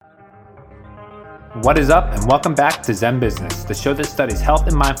What is up, and welcome back to Zen Business, the show that studies health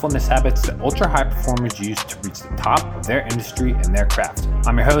and mindfulness habits that ultra-high performers use to reach the top of their industry and their craft.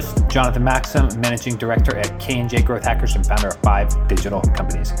 I'm your host, Jonathan Maxim, Managing Director at K&J Growth Hackers and founder of 5 digital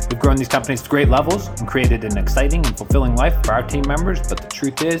companies. We've grown these companies to great levels and created an exciting and fulfilling life for our team members, but the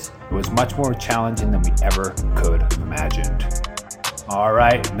truth is, it was much more challenging than we ever could have imagined. All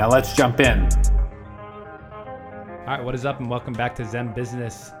right, now let's jump in. All right, what is up, and welcome back to Zen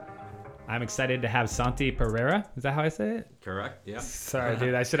Business. I'm excited to have Santi Pereira. Is that how I say it? Correct, yeah. Sorry,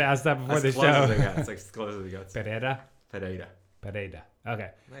 dude. I should have asked that before the show. It's like as close as it gets. Pereira? Pereira.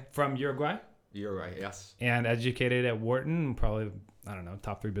 Okay. From Uruguay? Uruguay, yes. And educated at Wharton, probably,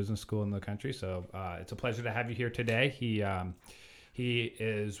 top 3 business school in the country. So it's a pleasure to have you here today. He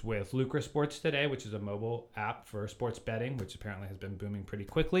is with Lucra Sports today, which is a mobile app for sports betting, which apparently has been booming pretty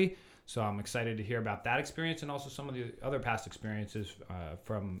quickly. So I'm excited to hear about that experience and also some of the other past experiences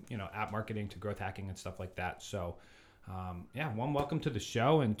from, app marketing to growth hacking and stuff like that. So, one, welcome to the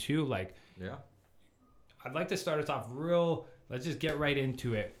show. And 2, I'd like to start us off let's just get right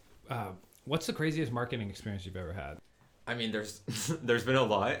into it. What's the craziest marketing experience you've ever had? I mean, there's been a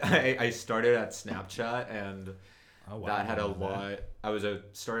lot. I started at Snapchat and that had a lot. I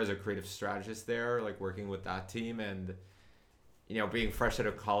started as a creative strategist there, working with that team and being fresh out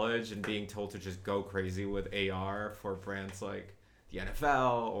of college and being told to just go crazy with AR for brands like the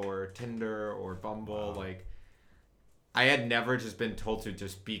NFL or Tinder or Bumble. Wow. I had never just been told to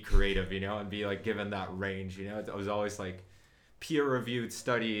just be creative, and be given that range, It was always peer-reviewed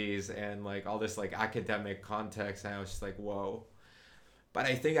studies and all this academic context. And I was just whoa. But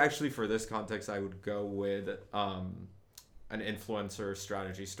I think actually for this context, I would go with an influencer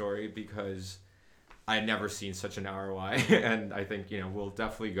strategy story because I had never seen such an ROI, and I think we'll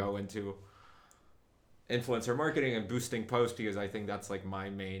definitely go into influencer marketing and boosting posts because I think that's my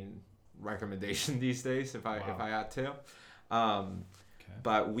main recommendation these days if I had to.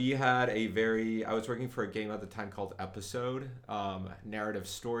 But we had I was working for a game at the time called Episode, narrative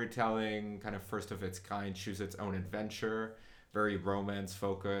storytelling, kind of first of its kind, choose its own adventure, very romance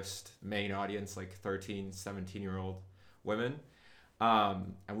focused, main audience 13, 17-year-old women,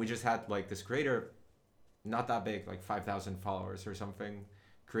 and we just had this creator. Not that big, 5,000 followers or something,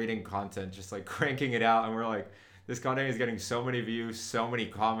 creating content, just cranking it out. And we're this content is getting so many views, so many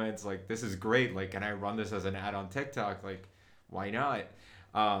comments. This is great. Can I run this as an ad on TikTok? Why not?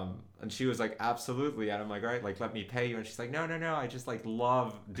 And she was absolutely. And I'm all right, let me pay you. And she's no, I just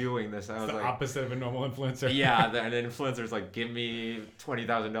love doing this. And I was the opposite of a normal influencer. Yeah. And the influencer's give me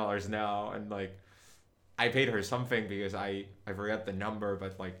 $20,000 now. And I paid her something because I forget the number,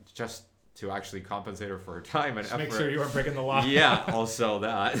 but just to actually compensate her for her time and effort. Make sure you weren't breaking the law. Yeah, also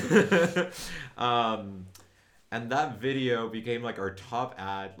that. And that video became our top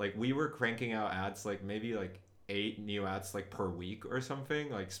ad. We were cranking out ads maybe 8 new ads per week or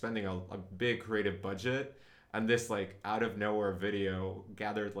something, spending a big creative budget. And this out of nowhere video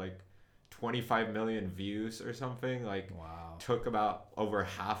gathered 25 million views or something. Wow. Took about over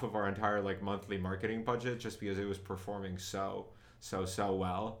half of our entire monthly marketing budget just because it was performing so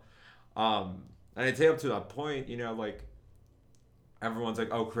well. And I'd say up to that point, everyone's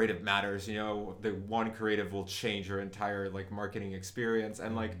oh, creative matters, the one creative will change your entire marketing experience.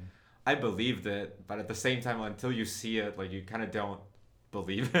 And I believed it, but at the same time, until you see it, you kind of don't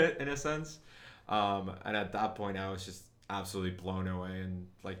believe it in a sense. And at that point I was just absolutely blown away, and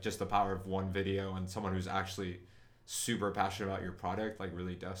just the power of one video and someone who's actually super passionate about your product,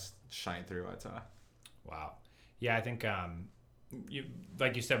 really does shine through, I'd say. Wow. Yeah. I think, you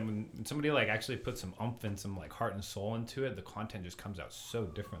said, when somebody actually puts some oomph and some heart and soul into it, the content just comes out so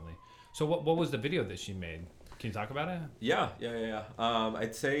differently. So what was the video that she made? Can you talk about it? Yeah.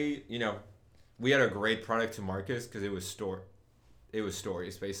 I'd say we had a great product to market because it was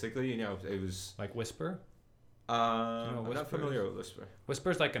stories basically. It was Whisper. I'm not familiar with Whisper.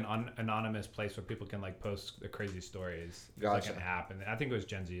 Whisper's an anonymous place where people can post their crazy stories. It's Gotcha. An app, and I think it was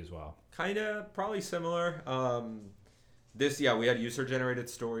Gen Z as well. Kinda, probably similar. We had user-generated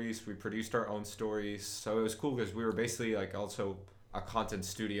stories. We produced our own stories. So it was cool because we were basically also a content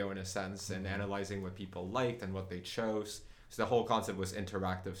studio in a sense, and analyzing what people liked and what they chose. So the whole concept was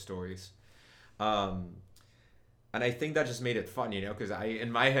interactive stories. And I think that just made it fun, because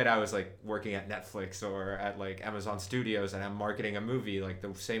in my head, I was working at Netflix or at Amazon Studios, and I'm marketing a movie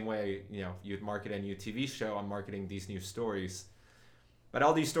the same way, you'd market a new TV show. I'm marketing these new stories. But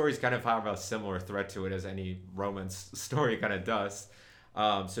all these stories kind of have a similar thread to it as any romance story kind of does.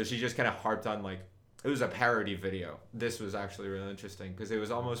 So she just kind of harped on it was a parody video. This was actually really interesting because it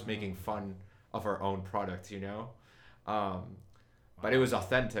was almost making fun of our own product, But it was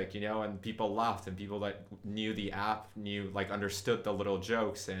authentic, you know, and people laughed, and people that knew the app understood the little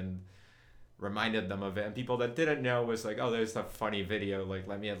jokes and reminded them of it. And people that didn't know was like, oh, there's a funny video. Like,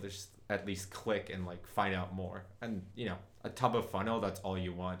 let me at least click and like find out more. And, you know, a top of funnel, that's all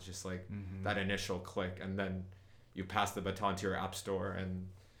you want. Just like that initial click. And then you pass the baton to your app store and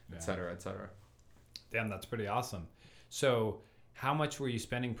et cetera, et cetera. Damn, that's pretty awesome. So how much were you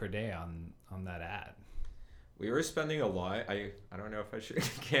spending per day on that ad? We were spending a lot. I don't know if I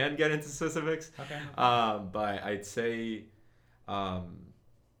can get into specifics. Okay. But I'd say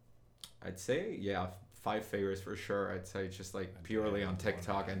yeah, 5 figures for sure. I'd say just like purely on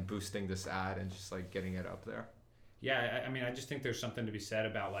TikTok and boosting this ad and just like getting it up there. Yeah, I mean, I just think there's something to be said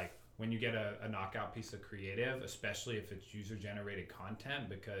about like when you get a knockout piece of creative, especially if it's user generated content,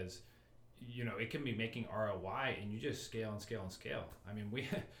 because you know it can be making ROI and you just scale and scale and scale. I mean, we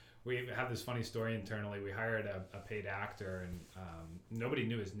have this funny story internally. We hired a paid actor and nobody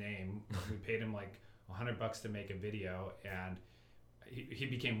knew his name. We paid him like $100 to make a video, and he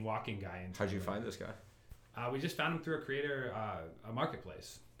became walking guy. How'd you find this guy? We just found him through a creator, a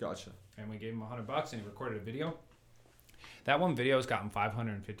marketplace. Gotcha. And we gave him $100 and he recorded a video. That one video has gotten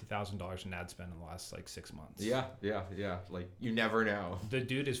 $550,000 in ad spend in the last like 6 months. Yeah. Like you never know. The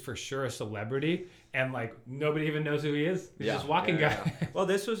dude is for sure a celebrity, and like nobody even knows who he is. He's just walking guy. Yeah. Well,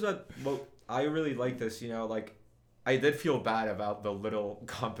 this was I really like this. You know, like I did feel bad about the little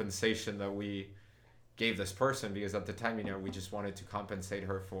compensation that we gave this person, because at the time, you know, we just wanted to compensate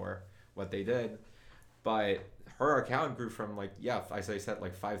her for what they did, but her account grew from like, as I said,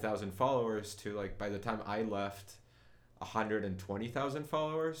 like 5,000 followers to like by the time I left, 120,000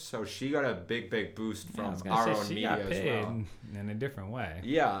 followers. So she got a big boost from our own media as well. In a different way.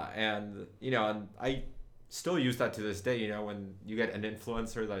 Yeah, and you know, and I still use that to this day. You know, when you get an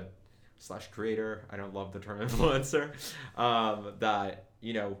influencer that / creator, I don't love the term influencer, that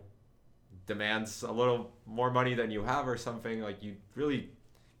you know demands a little more money than you have or something, like you really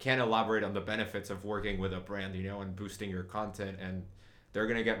can't elaborate on the benefits of working with a brand, you know, and boosting your content, and they're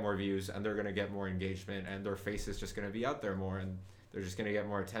going to get more views and they're going to get more engagement and their face is just going to be out there more and they're just going to get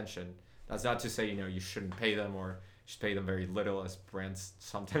more attention. That's not to say, you know, you shouldn't pay them or you should pay them very little, as brands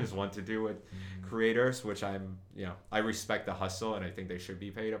sometimes want to do with creators, which I respect the hustle and I think they should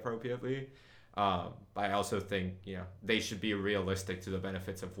be paid appropriately. But I also think, you know, they should be realistic to the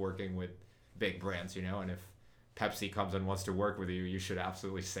benefits of working with big brands, you know, and if Pepsi comes and wants to work with you, you should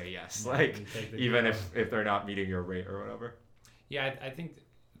absolutely say yes. Like, even if they're not meeting your rate or whatever. Yeah, I think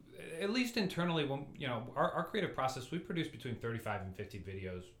at least internally, when you know our creative process, we produce between 35 and 50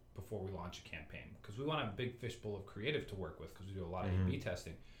 videos before we launch a campaign, because we want a big fishbowl of creative to work with, because we do a lot of A/B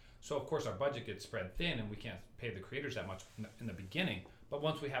testing. So of course our budget gets spread thin and we can't pay the creators that much in the beginning. But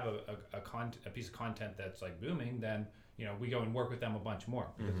once we have a piece of content that's like booming, then you know we go and work with them a bunch more,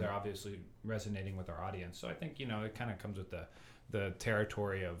 because they're obviously resonating with our audience. So I think, you know, it kind of comes with the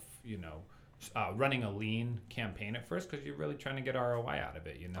territory of, you know, running a lean campaign at first, because you're really trying to get ROI out of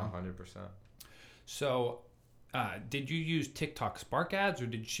it, you know. 100%. So did you use TikTok Spark ads, or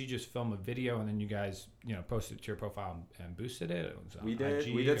did she just film a video and then you guys, you know, posted it to your profile and boosted it? We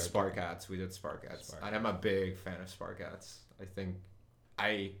did Spark ads. And I'm a big fan of Spark ads. I think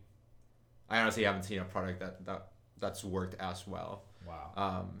I honestly haven't seen a product that's worked as well.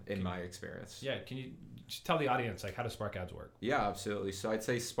 Wow. In my experience. Yeah, can you just tell the audience, like, how does Spark ads work? Yeah, absolutely. So I'd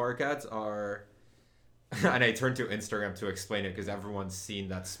say Spark ads are, and I turned to Instagram to explain it because everyone's seen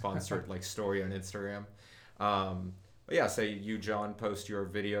that sponsored like story on Instagram. But yeah, say you, John, post your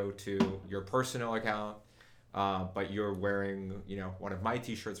video to your personal account, but you're wearing, you know, one of my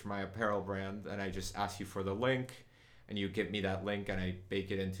t-shirts from my apparel brand, and I just ask you for the link, and you give me that link, and I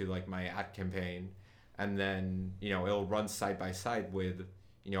bake it into like my ad campaign. And then, you know, it'll run side by side with,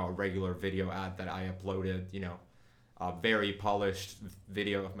 you know, a regular video ad that I uploaded, you know, a very polished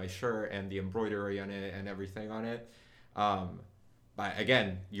video of my shirt and the embroidery on it and everything on it. But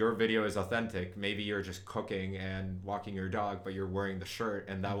again, your video is authentic. Maybe you're just cooking and walking your dog, but you're wearing the shirt,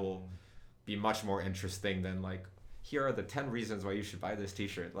 and that will be much more interesting than like, here are the 10 reasons why you should buy this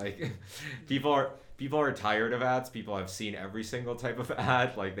t-shirt. Like, people are tired of ads. People have seen every single type of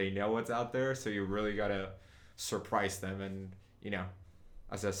ad. Like, they know what's out there. So you really got to surprise them. And, you know,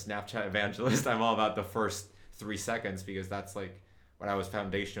 as a Snapchat evangelist, I'm all about the first 3 seconds, because that's like what I was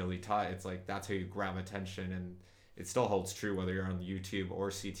foundationally taught. It's like, that's how you grab attention. And it still holds true whether you're on YouTube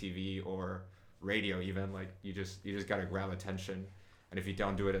or CTV or radio even. Like, you just got to grab attention. And if you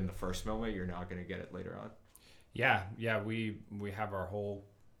don't do it in the first moment, you're not going to get it later on. Yeah, we have our whole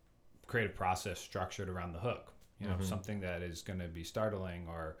creative process structured around the hook. You know, something that is going to be startling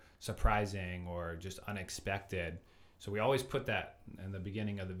or surprising or just unexpected. So we always put that in the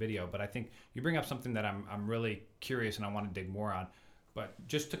beginning of the video. But I think you bring up something that I'm really curious and I want to dig more on. But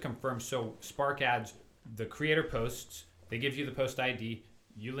just to confirm, so Spark Ads, the creator posts, they give you the post ID,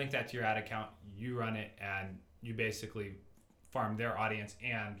 you link that to your ad account, you run it, and you basically farm their audience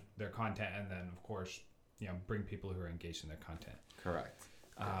and their content, and then of course, bring people who are engaged in their content. Correct.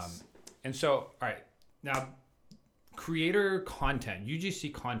 Yes. And so, all right, now creator content,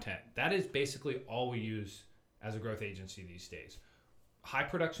 UGC content, that is basically all we use as a growth agency these days. High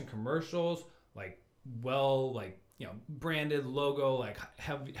production commercials, branded logo, like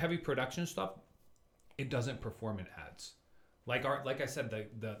heavy production stuff, it doesn't perform in ads. Like I said,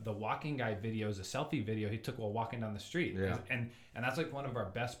 the walking guy video is a selfie video he took while walking down the street. Yeah. And that's like one of our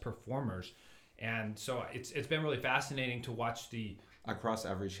best performers. And so it's been really fascinating to watch across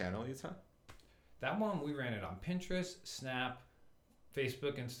every channel you said? That one, we ran it on Pinterest, Snap,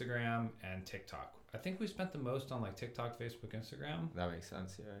 Facebook, Instagram, and TikTok. I think we spent the most on like TikTok, Facebook, Instagram. That makes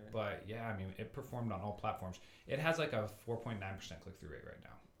sense, yeah. But yeah, I mean, it performed on all platforms. It has like a 4.9% click-through rate right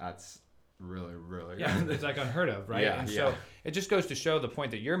now. That's really, really good. It's like unheard of, right? Yeah, and so it just goes to show the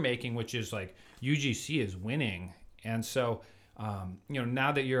point that you're making, which is like UGC is winning. And so,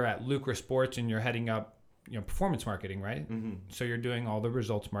 now that you're at Lucra Sports and you're heading up, performance marketing, right? Mm-hmm. So you're doing all the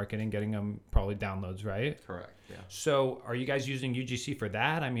results marketing, getting them probably downloads, right? Correct, yeah. So are you guys using UGC for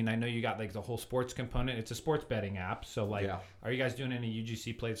that? I mean, I know you got like the whole sports component. It's a sports betting app. So Are you guys doing any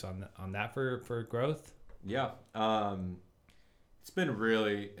UGC plays on that for growth? Yeah. It's been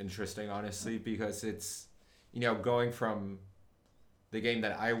really interesting, honestly, because it's, going from the game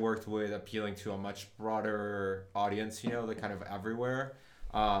that I worked with appealing to a much broader audience, the kind of everywhere,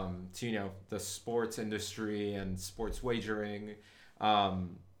 to, the sports industry and sports wagering.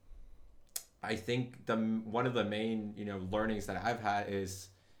 I think one of the main, learnings that I've had is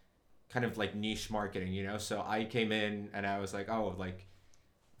kind of like niche marketing, So I came in and I was like,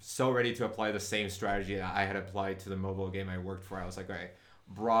 so ready to apply the same strategy that I had applied to the mobile game I worked for. I was like, all right,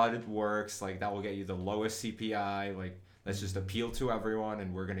 broad works, like that will get you the lowest CPI, like let's just appeal to everyone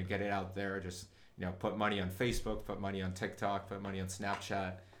and we're going to get it out there. Just, put money on Facebook, put money on TikTok, put money on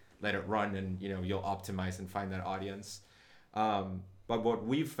Snapchat, let it run and, you'll optimize and find that audience. But what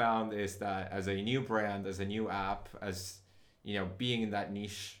we've found is that as a new brand, as a new app, as, being in that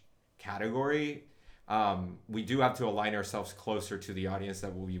niche category, we do have to align ourselves closer to the audience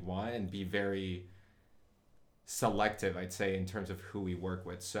that we want and be very selective, I'd say, in terms of who we work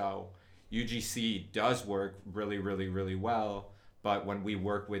with. So UGC does work really, really, really well. But when we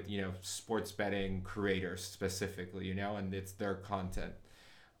work with, sports betting creators specifically, and it's their content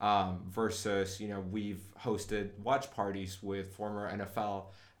versus, we've hosted watch parties with former NFL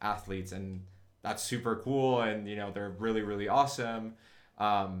athletes and that's super cool. And, they're really, really awesome.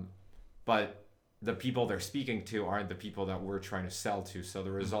 But the people they're speaking to aren't the people that we're trying to sell to. So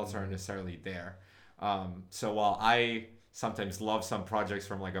the results aren't necessarily there. So while I sometimes love some projects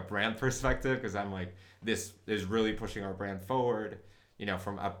from like a brand perspective, because I'm like, this is really pushing our brand forward,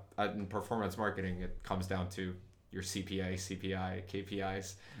 from in performance marketing, it comes down to your CPA, CPI,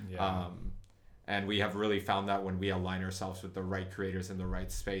 KPIs. Yeah. And we have really found that when we align ourselves with the right creators in the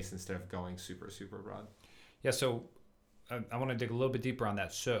right space instead of going super, super broad. Yeah. So I want to dig a little bit deeper on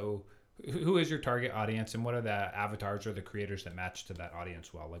that. So who is your target audience and what are the avatars or the creators that match to that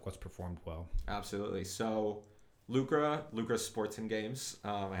audience well? Like what's performed well? Absolutely. So Lucra Sports and Games,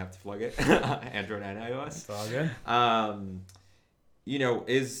 I have to plug it, Android and iOS. That's all good.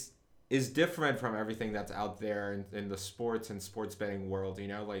 Is different from everything that's out there in the sports and sports betting world.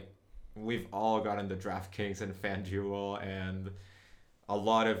 Like we've all gotten the DraftKings and FanDuel and a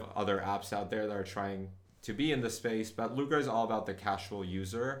lot of other apps out there that are trying to be in the space, but Lucra is all about the casual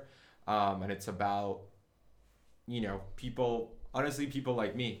user. And it's about, people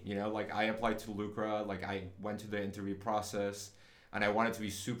like me, like I applied to Lucra, like I went to the interview process and I wanted to be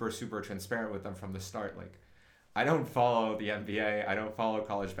super, super transparent with them from the start. Like I don't follow the NBA. I don't follow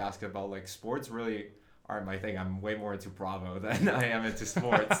college basketball. Like sports really aren't my thing. I'm way more into Bravo than I am into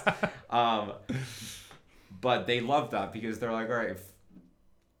sports. But they love that because they're like, all right, if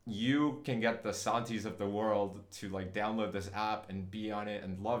you can get the Santis of the world to like download this app and be on it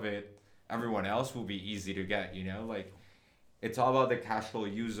and love it, everyone else will be easy to get, like it's all about the casual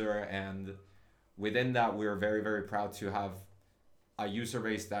user. And within that, we're very, very proud to have a user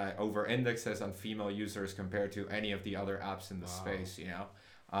base that over indexes on female users compared to any of the other apps in the space,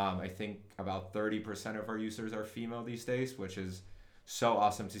 I think about 30% of our users are female these days, which is so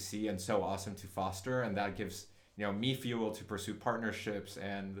awesome to see and so awesome to foster. And that gives, me fuel to pursue partnerships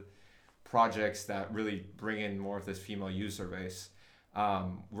and projects that really bring in more of this female user base.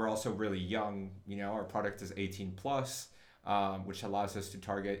 We're also really young. Our product is 18 plus, which allows us to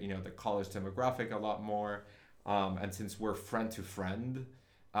target, the college demographic a lot more. And since we're friend to friend,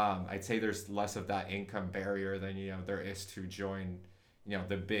 I'd say there's less of that income barrier than, there is to join,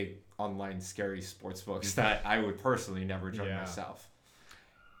 the big online scary sports books that I would personally never join myself.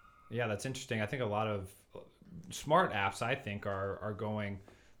 Yeah, that's interesting. I think a lot of smart apps, I think, are going,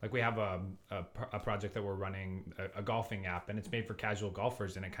 like we have a project that we're running, a golfing app, and it's made for casual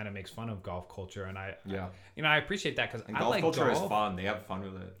golfers, and it kind of makes fun of golf culture. And I appreciate that because I golf like culture golf. Is fun. They have fun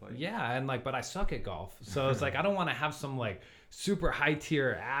with it. But I suck at golf. So it's like, I don't want to have some like super high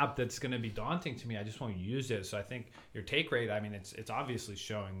tier app that's going to be daunting to me. I just want to use it. So I think your take rate, I mean, it's obviously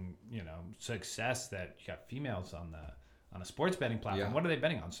showing, success that you got females on a sports betting platform. Yeah. What are they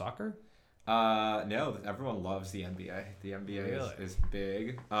betting on? Soccer? No, everyone loves the NBA. The NBA really? is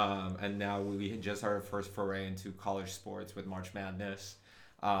big. And now we just our first foray into college sports with March Madness.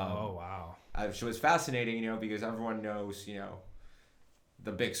 Oh, wow. Which was fascinating, because everyone knows,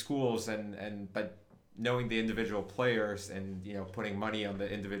 the big schools but knowing the individual players and, putting money on the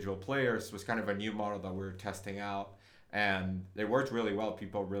individual players was kind of a new model that we were testing out. And it worked really well.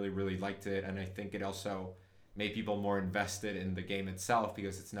 People really, really liked it. And I think it also made people more invested in the game itself,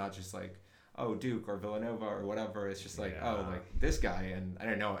 because it's not just like, oh, Duke or Villanova or whatever. It's just like, oh, like this guy, and I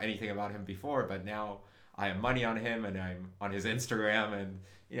didn't know anything about him before, but now I have money on him and I'm on his Instagram, and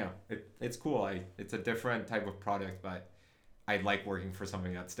it's cool. It's a different type of product, but I like working for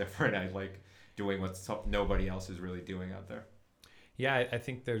something that's different. I like doing what nobody else is really doing out there. Yeah, I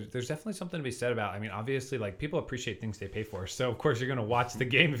think there's definitely something to be said about, I mean, obviously, like, people appreciate things they pay for. So, of course, you're going to watch the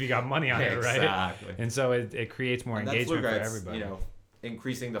game if you got money on it, right? Exactly. And so it creates more engagement for everybody.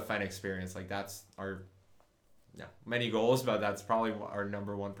 Increasing the fan experience, like, that's our many goals, but that's probably our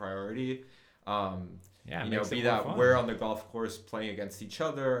number one priority. Be that fun. We're on the golf course playing against each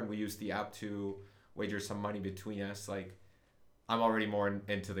other, and we use the app to wager some money between us. Like, I'm already more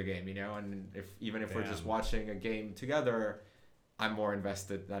into the game, and if we're just watching a game together, I'm more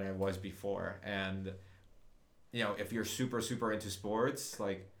invested than I was before. And, if you're super, super into sports,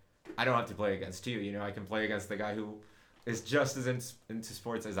 like, I don't have to play against you. I can play against the guy who is just as into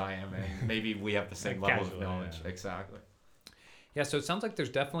sports as I am. And maybe we have the same level of knowledge. Yeah. Exactly. Yeah. So it sounds like there's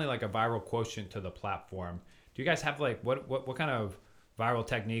definitely like a viral quotient to the platform. Do you guys have like, what kind of viral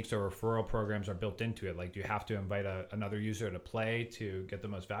techniques or referral programs are built into it? Like, do you have to invite another user to play to get the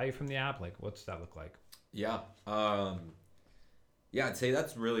most value from the app? Like, what's that look like? Yeah. I'd say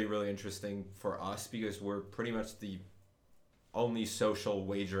that's really, really interesting for us, because we're pretty much the only social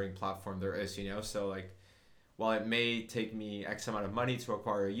wagering platform there is, So, like, while it may take me X amount of money to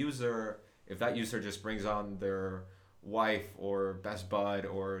acquire a user, if that user just brings on their wife or best bud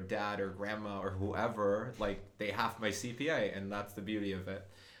or dad or grandma or whoever, like, they have my CPA, and that's the beauty of it.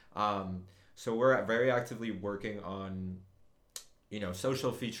 So we're very actively working on,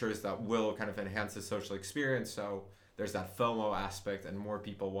 social features that will kind of enhance the social experience. So there's that FOMO aspect, and more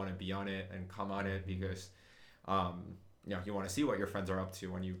people want to be on it and come on it because, you want to see what your friends are up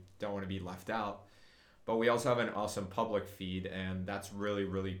to when you don't want to be left out. But we also have an awesome public feed, and that's really,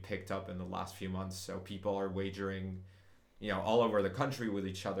 really picked up in the last few months. So people are wagering, all over the country with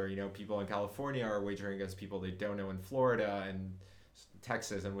each other. People in California are wagering against people they don't know in Florida and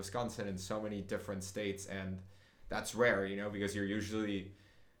Texas and Wisconsin and so many different states. And that's rare, because you're usually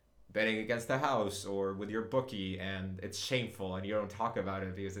betting against the house or with your bookie, and it's shameful, and you don't talk about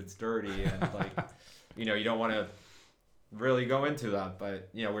it because it's dirty, and like, you don't want to really go into that. But,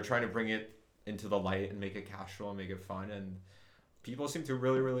 we're trying to bring it into the light and make it casual and make it fun, and people seem to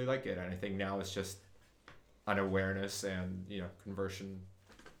really, really like it. And I think now it's just an awareness and conversion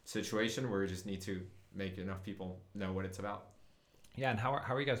situation where we just need to make enough people know what it's about. Yeah. And how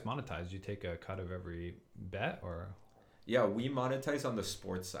are you guys monetized? Do you take a cut of every bet, or? Yeah, we monetize on the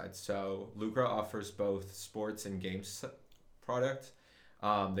sports side. So Lucra offers both sports and games product.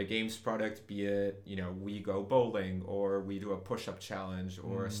 The games product, be it, we go bowling, or we do a push-up challenge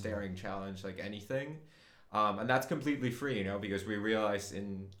or a staring challenge, like anything. And that's completely free, because we realize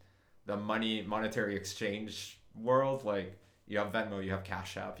in the monetary exchange world, like, you have Venmo, you have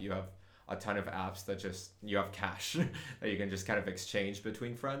Cash App, you have a ton of apps that you have cash that you can just kind of exchange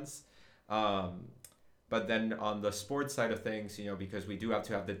between friends. But then on the sports side of things, because we do have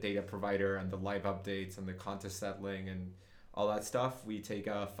to have the data provider and the live updates and the contest settling and all that stuff, we take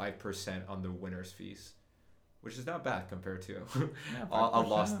 5% on the winner's fees, which is not bad compared to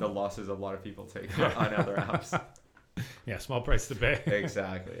the losses a lot of people take on other apps. Yeah, small price to pay.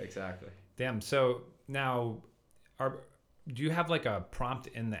 Exactly. Damn. So now, do you have like a prompt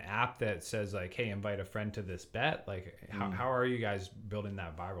in the app that says like, hey, invite a friend to this bet? Like how are you guys building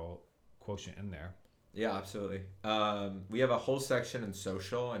that viral quotient in there? Yeah, absolutely. We have a whole section in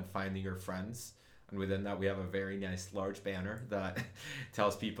social and finding your friends. And within that, we have a very nice large banner that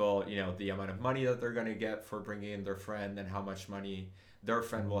tells people, the amount of money that they're going to get for bringing in their friend and how much money their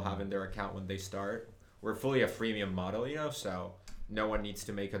friend will have in their account when they start. We're fully a freemium model, so no one needs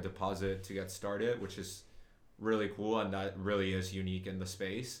to make a deposit to get started, which is really cool. And that really is unique in the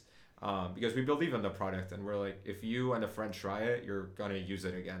space because we believe in the product. And we're like, if you and a friend try it, you're going to use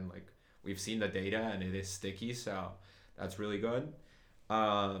it again. Like, we've seen the data and it is sticky, so that's really good.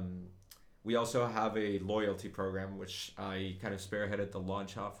 We also have a loyalty program, which I kind of spearheaded the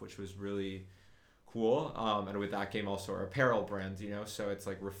launch of, which was really cool. And with that came also our apparel brand, so it's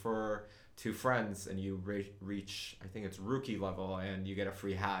like refer to friends and you reach, I think it's rookie level, and you get a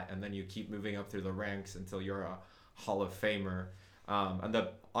free hat, and then you keep moving up through the ranks until you're a Hall of Famer. And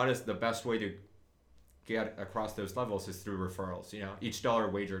the best way to get across those levels is through referrals. Each dollar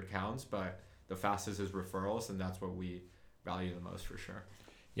wagered counts, but the fastest is referrals, and that's what we value the most for sure.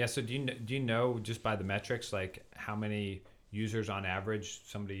 Yeah. So do you know just by the metrics, like how many users on average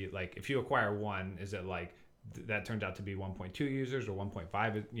somebody, like if you acquire one, is it like that turns out to be 1.2 users or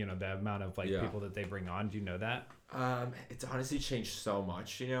 1.5, the amount of people that they bring on? Do you know that? It's honestly changed so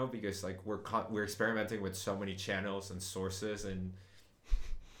much, because like we're experimenting with so many channels and sources, and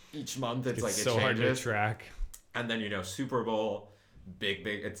each month it's like so it hard changes. To track. And then Super Bowl, big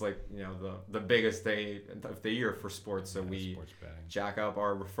it's like the biggest day of the year for sports, so we jack up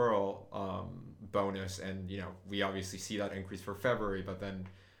our referral bonus, and we obviously see that increase for February, but then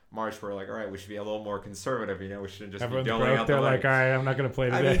March we're like, all right, we should be a little more conservative, we shouldn't just everyone's be doling out the they're money. like, all right, I'm not gonna play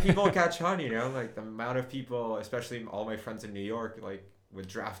today. I mean, people catch on, like the amount of people, especially all my friends in New York, like with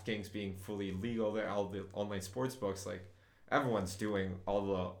DraftKings being fully legal there, all the online sports books, like everyone's doing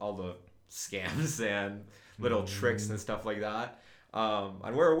all the scams and little tricks and stuff like that.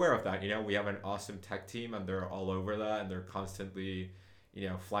 And we're aware of that. We have an awesome tech team, and they're all over that, and they're constantly,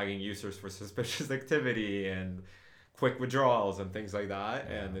 flagging users for suspicious activity and quick withdrawals and things like that.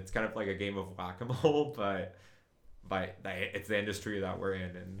 Yeah. And it's kind of like a game of whack-a-mole, but it's the industry that we're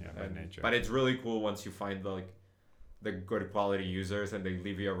in, and nature. But it's really cool once you find the good quality users and they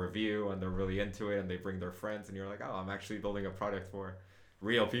leave you a review and they're really into it and they bring their friends, and you're like, oh, I'm actually building a product for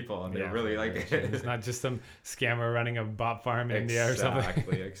real people, and they really like it. It's not just some scammer running a bot farm in India or something.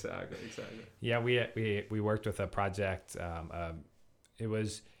 Exactly. Yeah, we worked with a project. It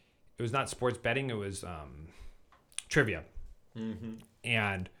was not sports betting. It was trivia. Mm-hmm.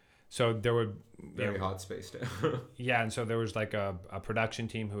 And so there would very hot space too. Yeah, and so there was like a production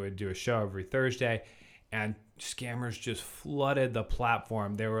team who would do a show every Thursday, and scammers just flooded the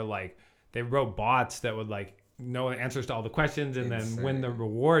platform. They wrote bots that would know answers to all the questions and then win the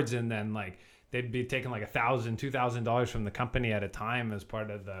rewards, and then they'd be taking $1,000, $2,000 from the company at a time as part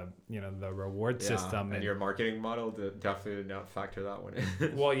of the the reward system. And your marketing model definitely did not factor that one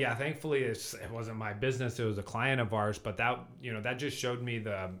in. Well, yeah, thankfully it wasn't my business; it was a client of ours. But that that just showed me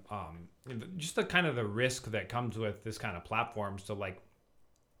the just the kind of the risk that comes with this kind of platform. So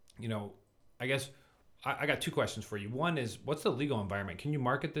I guess I got two questions for you. One is, what's the legal environment? Can you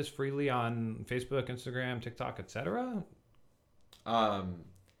market this freely on Facebook, Instagram, TikTok, etc.?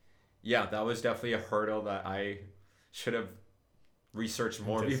 Yeah, that was definitely a hurdle that I should have researched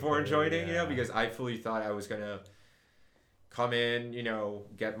more before joining, because I fully thought I was going to come in,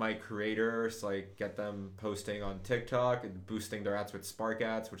 get my creators, get them posting on TikTok and boosting their ads with Spark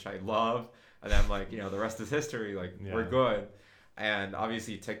ads, which I love. And then the rest is history. We're good. And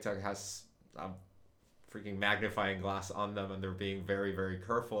obviously TikTok has freaking magnifying glass on them, and they're being very, very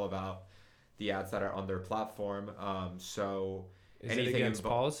careful about the ads that are on their platform. So is it against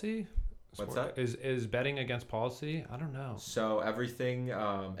policy? What's that? Is betting against policy? I don't know. So everything,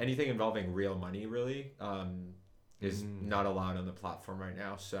 anything involving real money really is not allowed on the platform right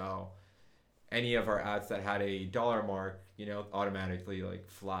now. So any of our ads that had a dollar mark, automatically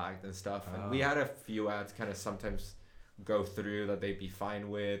flagged and stuff. And we had a few ads kind of sometimes go through that they'd be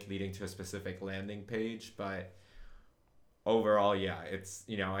fine with, leading to a specific landing page, but overall, yeah, it's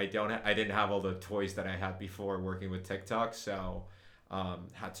I didn't have all the toys that I had before working with TikTok, so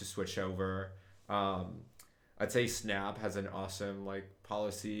had to switch over. I'd say Snap has an awesome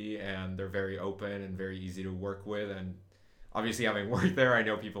policy, and they're very open and very easy to work with, and obviously having worked there, I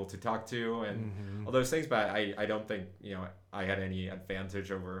know people to talk to and all those things, but I don't think I had any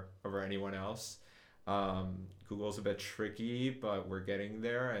advantage over anyone else. Google's a bit tricky, but we're getting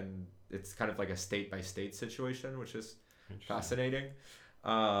there, and it's kind of like a state by state situation, which is fascinating.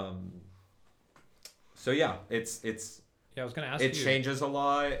 So yeah, it's Yeah, I was going to ask It you. changes a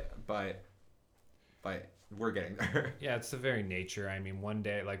lot, but we're getting there. Yeah, it's the very nature. I mean, one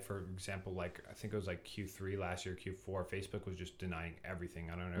day, like for example, like I think it was like Q3 last year, Q4, Facebook was just denying everything.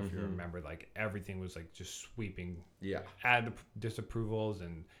 I don't know if you remember, like everything was like just sweeping ad disapprovals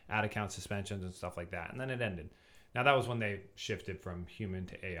and ad account suspensions and stuff like that. And then it ended. Now that was when they shifted from human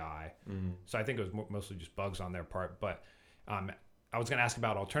to AI. So I think it was mostly just bugs on their part. But I was going to ask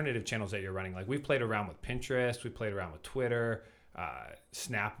about alternative channels that you're running. Like we've played around with Pinterest, we played around with Twitter,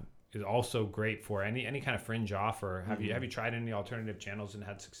 Snap is also great for any kind of fringe offer. Have you tried any alternative channels and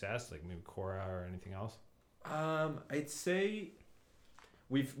had success, like maybe Quora or anything else? I'd say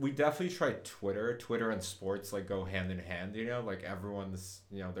we definitely tried Twitter. Twitter and sports like go hand in hand, you know, like everyone's,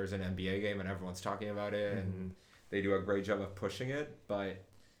 you know, there's an NBA game and everyone's talking about it and they do a great job of pushing it. But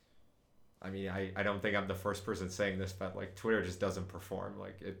I mean, I don't think I'm the first person saying this, but like Twitter just doesn't perform.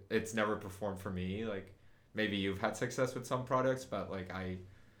 Like it's never performed for me. Like maybe you've had success with some products, but like I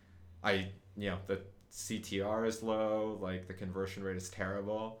you know, the CTR is low, like the conversion rate is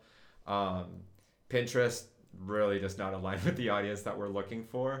terrible. Pinterest really does not align with the audience that we're looking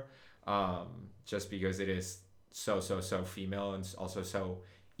for, just because it is so female and also so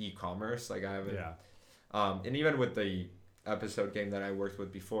e-commerce. Like I haven't, and even with the episode game that I worked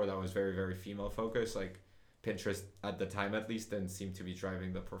with before, that was very, very female focused. Like Pinterest at the time, at least, didn't seem to be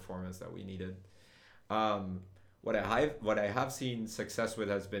driving the performance that we needed. What I have seen success with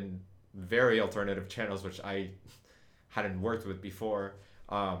has been very alternative channels, which I hadn't worked with before.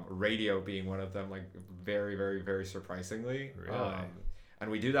 Radio being one of them, like very, very, very surprisingly. Really?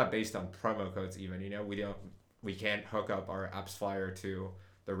 And we do that based on promo codes even, you know, we can't hook up our apps flyer to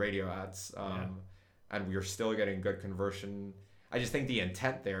the radio ads. And we're still getting good conversion. I just think the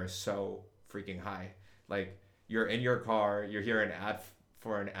intent there is so freaking high. Like you're in your car, you hear an ad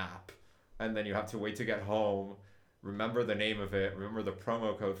for an app, and then you have to wait to get home, remember the name of it, remember the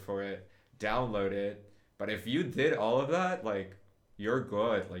promo code for it, download it. But if you did all of that, like you're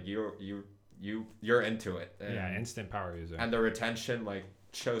good. Like you're into it. And, instant power user. And the retention like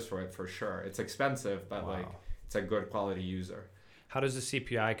shows for it for sure. It's expensive, but like it's a good quality user. How does the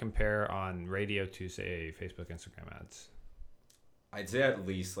CPI compare on radio to say Facebook, Instagram ads? I'd say at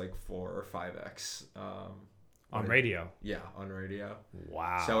least like 4 or 5x. On radio? Yeah, on radio.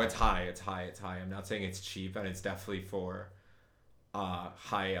 Wow. So it's high. I'm not saying it's cheap, and it's definitely for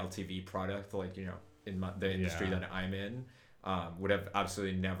high LTV product, like, you know, in the industry that I'm in. Would have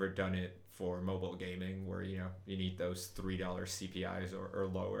absolutely never done it for mobile gaming where, you know, you need those $3 CPIs or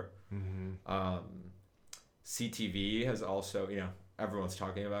lower. CTV has also, you know, everyone's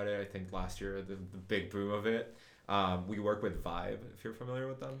talking about it. I think last year, the big boom of it. We work with Vive, if you're familiar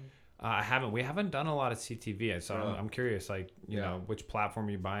with them. I haven't. We haven't done a lot of CTV, so I'm curious, like, you know, which platform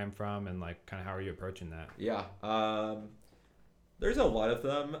you buy them from, and like, kind of how are you approaching that? Yeah, there's a lot of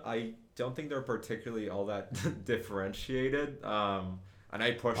them. I don't think they're particularly all that differentiated. And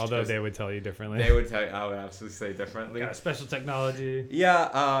I pushed. Although they would tell you differently. They would tell you. I would absolutely say differently. Got special technology.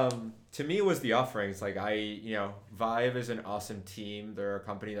 Yeah. To me, it was the offerings. Like you know, Vive is an awesome team. They're a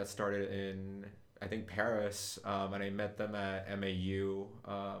company that started in, I think, Paris, and I met them at MAU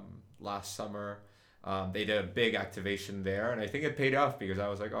last summer. They did a big activation there, and I think it paid off because I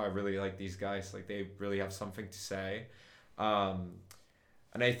was like, oh, I really like these guys. Like, they really have something to say.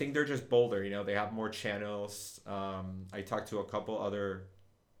 And I think they're just bolder, you know, they have more channels. I talked to a couple other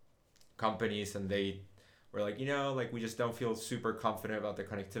companies and they were like, you know, like we just don't feel super confident about the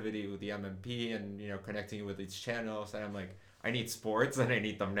connectivity with the MMP and, you know, connecting with these channels. And I'm like, I need sports and I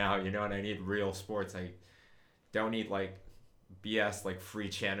need them now, you know, and I need real sports. I don't need like BS, like free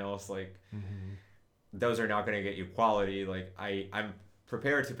channels. Like those are not going to get you quality. Like I'm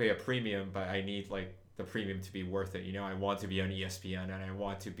prepared to pay a premium, but I need like the premium to be worth it. You know, I want to be on ESPN and I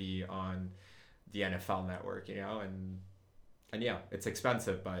want to be on the NFL network, you know, and yeah, it's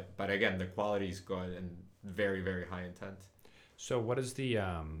expensive, but again, the quality is good and very, very high intent. So what is the,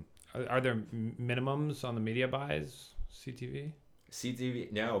 are there minimums on the media buys, CTV?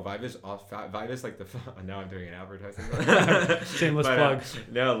 No, Vive is off. Vive is like now I'm doing an advertising. Shameless plug.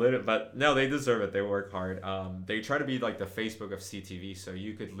 No, they deserve it. They work hard. They try to be like the Facebook of CTV. So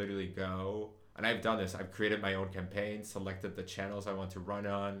you could literally go, and I've done this. I've created my own campaign, selected the channels I want to run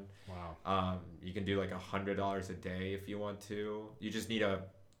on. Wow. You can do like $100 a day if you want to. You just need a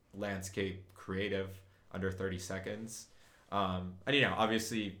landscape creative under 30 seconds. And you know,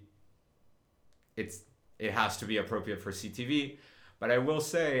 obviously, it has to be appropriate for CTV. But I will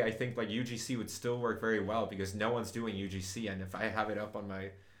say, I think like UGC would still work very well because no one's doing UGC. And if I have it up on my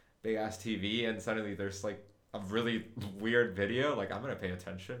big ass TV and suddenly there's like a really weird video, like I'm going to pay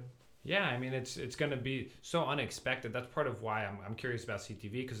attention. Yeah, I mean it's going to be so unexpected. That's part of why I'm curious about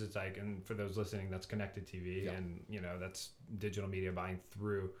CTV, because it's like, and for those listening, that's connected TV, and that's digital media buying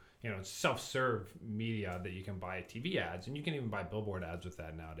through, it's self-serve media that you can buy TV ads, and you can even buy billboard ads with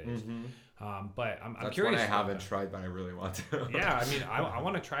that nowadays. But I'm That's curious. One I haven't tried, but I really want to. Yeah, I mean I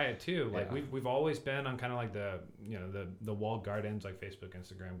want to try it too. Like we've always been on kind of like the walled gardens like Facebook,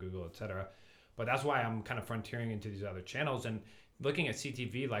 Instagram, Google, etc. But that's why I'm kind of frontiering into these other channels and looking at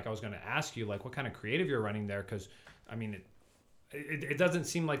CTV. Like I was going to ask you, like, what kind of creative you're running there, because I mean it doesn't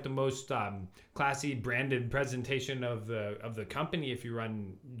seem like the most classy branded presentation of the company if you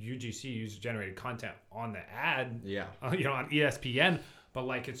run UGC, user generated content, on the ad. On ESPN, but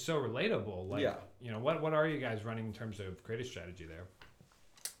like it's so relatable. Like what are you guys running in terms of creative strategy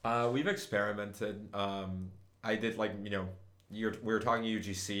there? We've experimented. I did we were talking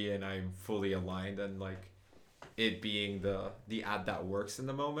UGC, and I'm fully aligned, and like it being the ad that works in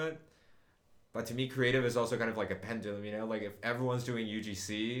the moment. But to me, creative is also kind of like a pendulum, like if everyone's doing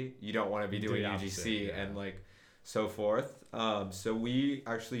UGC, you don't want to be doing UGC and like so forth. So we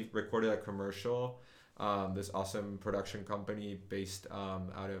actually recorded a commercial, this awesome production company based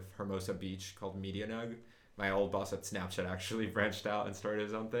out of Hermosa Beach called Media Nug. My old boss at Snapchat actually branched out and started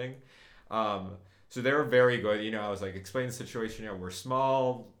his own thing. So they were very good. I was like, explain the situation. We're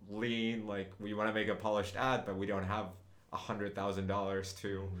small, lean, like we want to make a polished ad, but we don't have $100,000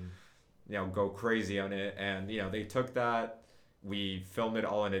 to, go crazy on it. And, they took that. We filmed it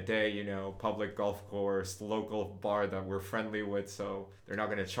all in a day, public golf course, local bar that we're friendly with, so they're not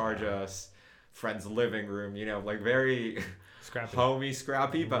going to charge us. Friend's living room, like very scrappy. Homey,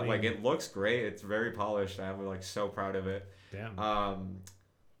 scrappy, but like it looks great. It's very polished. I'm like so proud of it. Damn.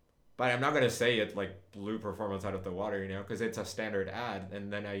 But I'm not going to say it like blew performance out of the water, because it's a standard ad.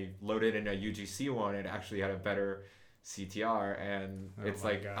 And then I loaded in a UGC one. It actually had a better CTR. And it's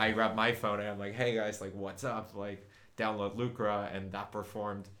like, God. I grabbed my phone and I'm like, hey guys, like, what's up? Like, download Lucra. And that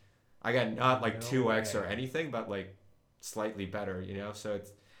performed, again, not like 2x or anything, but like slightly better, So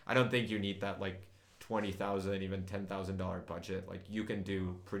I don't think you need that like $20,000, even $10,000 budget. Like you can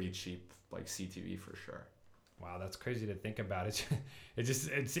do pretty cheap like CTV for sure. Wow, that's crazy to think about.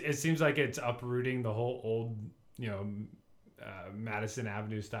 It seems like it's uprooting the whole old, Madison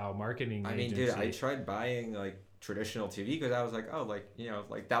Avenue style marketing agency. Dude, I tried buying like traditional TV because I was like, oh, like,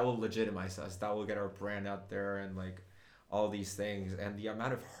 like that will legitimize us. That will get our brand out there and like all these things. And the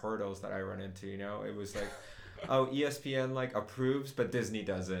amount of hurdles that I run into, it was like, oh, ESPN like approves, but Disney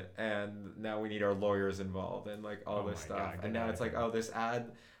doesn't. And now we need our lawyers involved and like all this stuff. And now it's like, oh, this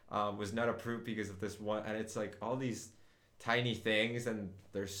ad was not approved because of this one, and it's like all these tiny things, and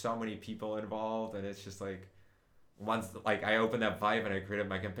there's so many people involved, and it's just like once like I opened that Vive and I created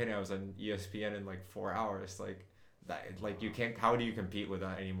my campaign, I was on ESPN in like 4 hours. Like that, like you can't. How do you compete with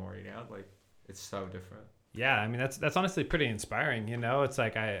that anymore? Like it's so different. Yeah, I mean that's honestly pretty inspiring. It's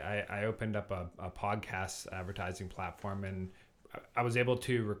like I opened up a podcast advertising platform, and I was able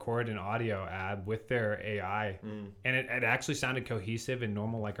to record an audio ad with their AI, and it actually sounded cohesive and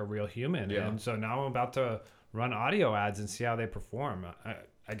normal like a real human. And so now I'm about to run audio ads and see how they perform.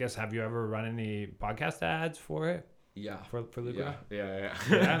 I guess, have you ever run any podcast ads for it? Yeah. For Lucra? Yeah.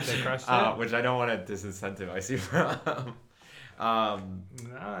 Yeah, they crushed it? Which I don't want to disincentivize you from.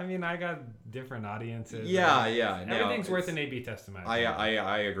 No, I mean, I got different audiences. Yeah. Everything's worth an A/B test. I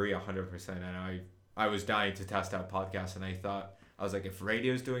agree 100%. And I was dying to test out podcasts, and I was like, if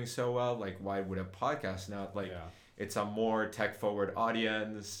radio's doing so well, like why would a podcast not? Like it's a more tech forward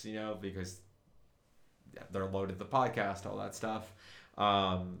audience, because they're loaded the podcast, all that stuff.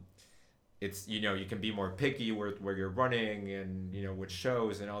 It's, you can be more picky where you're running and, which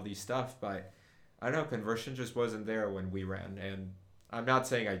shows and all these stuff. But I don't know, conversion just wasn't there when we ran. And I'm not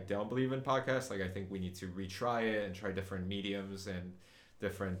saying I don't believe in podcasts. Like I think we need to retry it and try different mediums and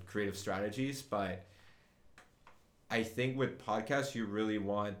different creative strategies. But I think with podcasts, you really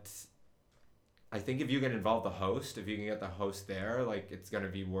want, I think if you can involve the host, if you can get the host there, like it's going to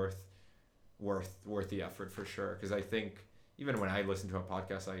be worth the effort for sure. Because I think even when I listen to a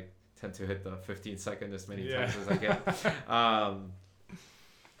podcast, I tend to hit the 15-second as many times as I can.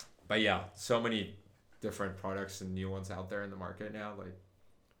 But yeah, so many different products and new ones out there in the market now. Like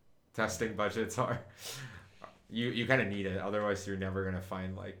testing budgets are, you kind of need it. Otherwise, you're never going to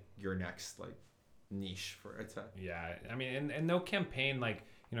find like your next like niche for it to. Yeah, I mean, and no campaign, like,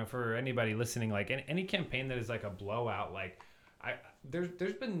 for anybody listening, like any campaign that is like a blowout, like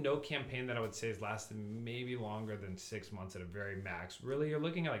there's been no campaign that I would say has lasted maybe longer than 6 months at a very max. Really, you're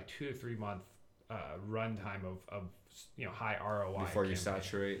looking at like 2 to 3 month runtime of high ROI before you campaign.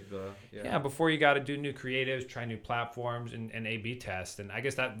 saturate the before you got to do new creatives, try new platforms, and A/B test. And I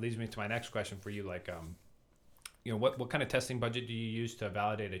guess that leads me to my next question for you, like what kind of testing budget do you use to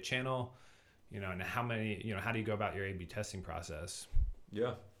validate a channel, and how many, how do you go about your A/B testing process?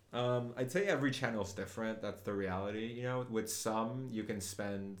 I'd say every channel is different. That's the reality. With some you can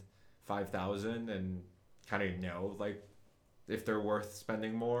spend 5,000 and kind of like if they're worth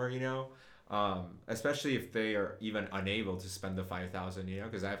spending more, especially if they are even unable to spend the 5,000,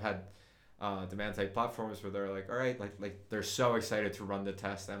 because I've had demand side platforms where they're like, all right, like they're so excited to run the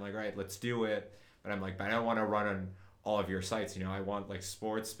test. I'm like, all right, let's do it. But I'm like, but I don't want to run on all of your sites. I want like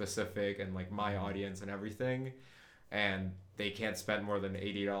sports specific and like my audience and everything. And they can't spend more than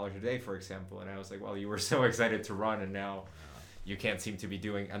 $80 a day, for example. And I was like, well, you were so excited to run and now you can't seem to be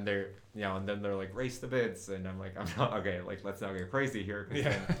doing, and they're, and then they're like, raise the bids. And I'm like, I'm not, okay, like, let's not get crazy here, because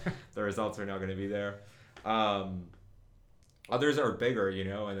then the results are not going to be there. Others are bigger,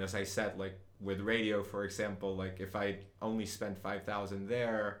 and as I said, like with radio, for example, like if I only spent 5,000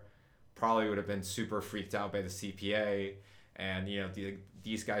 there, probably would have been super freaked out by the CPA. And,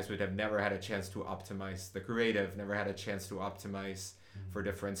 these guys would have never had a chance to optimize the creative, never had a chance to optimize for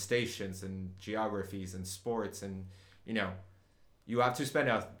different stations and geographies and sports. And, you have to spend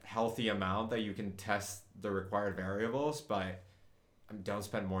a healthy amount that you can test the required variables, but don't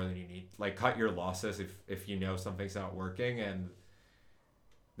spend more than you need. Like, cut your losses if something's not working. And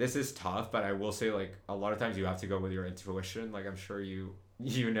this is tough, but I will say, like, a lot of times you have to go with your intuition. Like, I'm sure you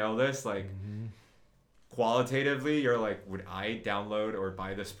know this, like, qualitatively, you're like, would I download or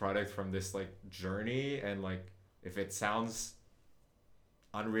buy this product from this like journey? And like, if it sounds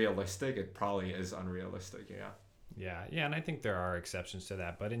unrealistic, it probably is unrealistic. Yeah, and I think there are exceptions to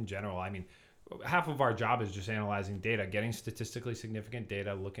that, but in general, I mean, half of our job is just analyzing data, getting statistically significant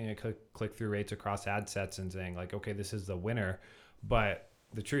data, looking at click-through rates across ad sets and saying like, okay, this is the winner. But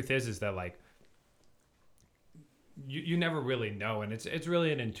the truth is that like, you never really know, and it's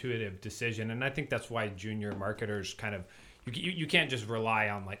really an intuitive decision. And I think that's why junior marketers kind of, you can't just rely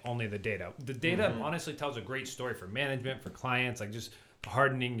on like only the data. The data honestly tells a great story for management, for clients, like just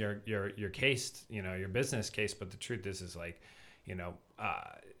hardening your case, your business case. But the truth is like,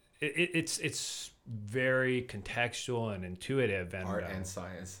 it's very contextual and intuitive, and art and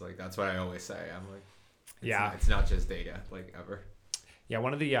science. Like, that's what I always say. I'm like, it's not just data, like, ever. Yeah,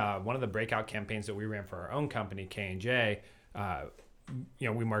 one of the breakout campaigns that we ran for our own company, K&J,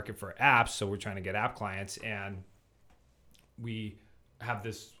 we market for apps, so we're trying to get app clients, and we have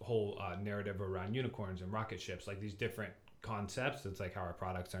this whole narrative around unicorns and rocket ships, like these different concepts. It's like how our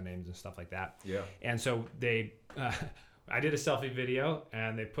products are named and stuff like that. Yeah. And so they, I did a selfie video,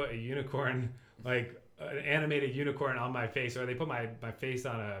 and they put a unicorn, like an animated unicorn on my face, or they put my face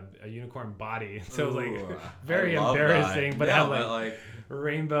on a unicorn body. So it was like very embarrassing, but yeah, had like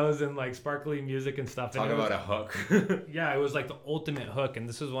rainbows and like sparkly music and stuff. Talk about a hook. Yeah, it was like the ultimate hook. And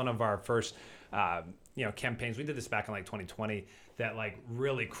this was one of our first campaigns. We did this back in like 2020 that like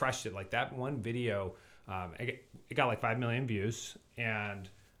really crushed it. Like that one video, it got like 5 million views, and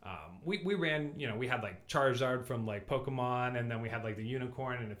we ran, we had like Charizard from like Pokemon, and then we had like the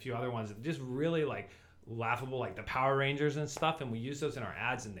unicorn and a few other ones that just really like laughable, like the Power Rangers and stuff, and we used those in our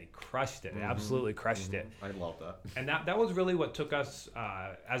ads, and they crushed it. Absolutely crushed it. I love that. And that was really what took us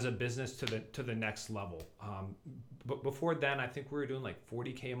as a business to the next level. But before then, I think we were doing like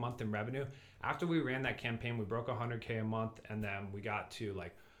 $40K a month in revenue. After we ran that campaign, we broke $100K a month, and then we got to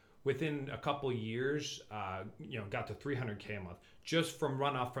like within a couple years, got to $300K a month just from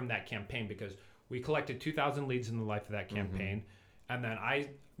runoff from that campaign, because we collected 2,000 leads in the life of that campaign. And then I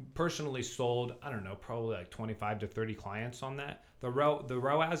personally sold, I don't know, probably like 25 to 30 clients on that. The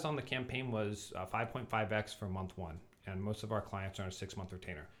ROAS on the campaign was 5.5x for month one. And most of our clients are on a 6-month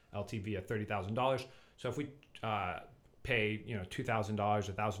retainer. LTV at $30,000. So if we pay, $2,000,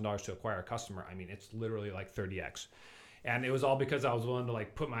 $1,000 to acquire a customer, I mean, it's literally like 30x. And it was all because I was willing to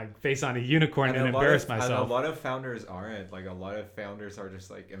like put my face on a unicorn and embarrass myself. And a lot of founders aren't. Like, a lot of founders are just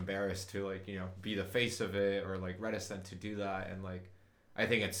like embarrassed to like, be the face of it, or like reticent to do that. And like, I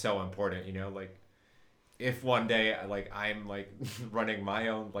think it's so important, like if one day like I'm like running my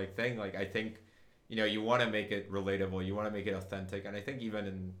own like thing, like I think, you want to make it relatable, you want to make it authentic. And I think even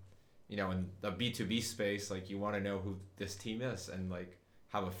in, in the B2B space, like you want to know who this team is and like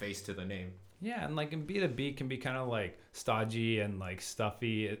have a face to the name. Yeah, and like in B2B can be kind of like stodgy and like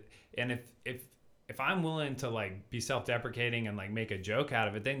stuffy. And if I'm willing to like be self-deprecating and like make a joke out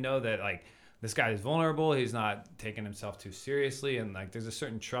of it, they know that like this guy is vulnerable, he's not taking himself too seriously, and like there's a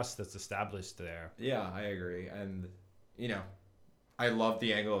certain trust that's established there. Yeah, I agree. And I love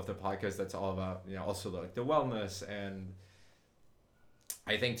the angle of the podcast that's all about, also like the wellness. And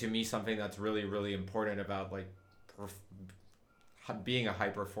I think to me, something that's really, really important about like being a high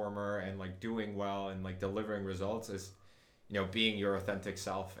performer and like doing well and like delivering results is, being your authentic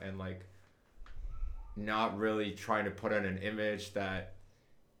self and like not really trying to put on an image that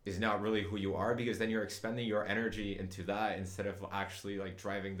is not really who you are, because then you're expending your energy into that instead of actually like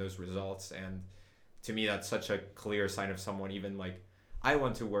driving those results. And to me, that's such a clear sign of someone even like I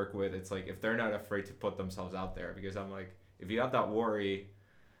want to work with. It's like if they're not afraid to put themselves out there, because I'm like, if you have that worry,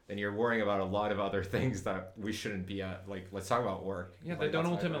 then you're worrying about a lot of other things that we shouldn't be at. Like, let's talk about work. Yeah, like, they don't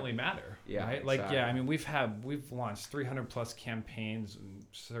ultimately matter. Yeah, right? Exactly. Like, yeah, I mean, we've launched 300 plus campaigns and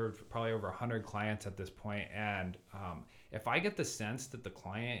served probably over 100 clients at this point. And if I get the sense that the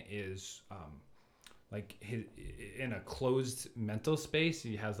client is in a closed mental space,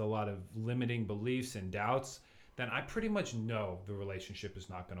 he has a lot of limiting beliefs and doubts, then I pretty much know the relationship is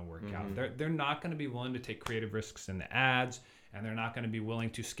not going to work out. They're not going to be willing to take creative risks in the ads, and they're not going to be willing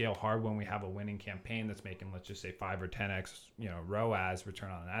to scale hard when we have a winning campaign that's making, let's just say, 5 or 10x, ROAS,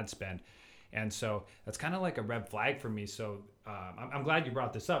 return on ad spend. And so that's kind of like a red flag for me. So I'm glad you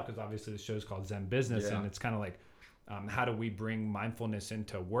brought this up, because obviously the show is called Zen Business, and it's kind of like, how do we bring mindfulness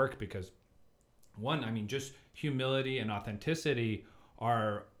into work? Because one, I mean, just humility and authenticity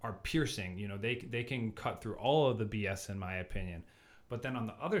are piercing. They can cut through all of the BS, in my opinion. But then on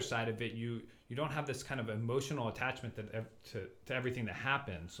the other side of it, you don't have this kind of emotional attachment to everything that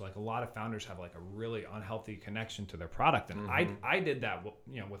happens. So like a lot of founders have like a really unhealthy connection to their product, and I did that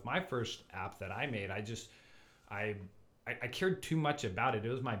with my first app that I made. I cared too much about it. It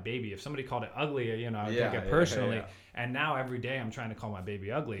was my baby. If somebody called it ugly, I would take it personally. Yeah. And now every day I'm trying to call my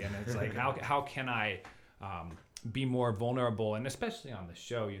baby ugly, and it's like how can I be more vulnerable? And especially on the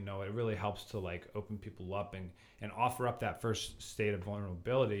show, it really helps to like open people up and offer up that first state of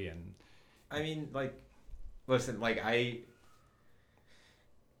vulnerability. And I mean, like, listen, like I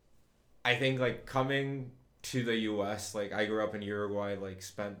think like coming to the US, like I grew up in Uruguay, like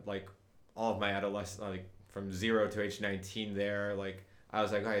spent like all of my adolescence, like from 0 to age 19 there. Like I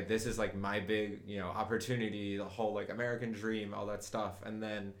was like, okay, this is like my big, opportunity, the whole like American dream, all that stuff. And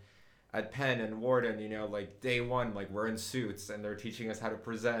then at Penn and Wharton, like day one, like we're in suits and they're teaching us how to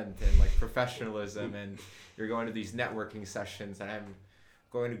present and like professionalism, and you're going to these networking sessions, and I'm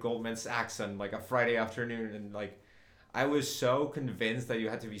going to Goldman Sachs on like a Friday afternoon, and like I was so convinced that you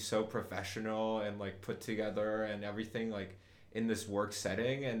had to be so professional and like put together and everything like in this work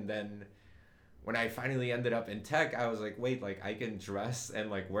setting. And then when I finally ended up in tech, I was like, wait, like I can dress and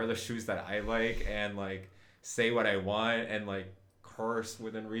like wear the shoes that I like and like say what I want and like curse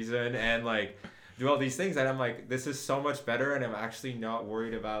within reason and like do all these things, and I'm like, this is so much better, and I'm actually not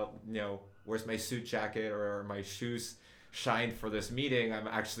worried about where's my suit jacket or my shoes shined for this meeting. I'm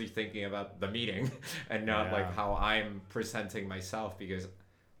actually thinking about the meeting and not like how I'm presenting myself, because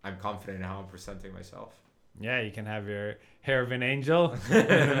I'm confident in how I'm presenting myself. Yeah, you can have your hair of an angel in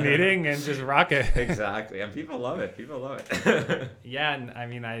the meeting and just rock it. Exactly, and people love it. Yeah, and I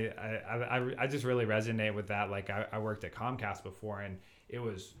mean, I just really resonate with that. Like, I worked at Comcast before, and it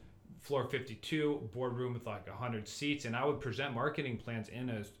was floor 52, boardroom with like 100 seats, and I would present marketing plans in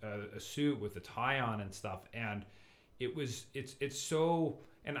a suit with a tie on and stuff. And it's so,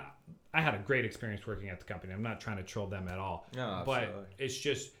 and I had a great experience working at the company. I'm not trying to troll them at all. No, but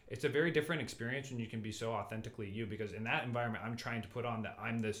it's a very different experience when you can be so authentically you, because in that environment, I'm trying to put on that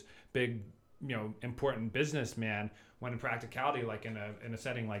I'm this big, important businessman, when in practicality, like in a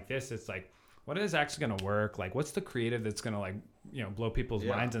setting like this, it's like, what is actually going to work? Like, what's the creative that's going to like, blow people's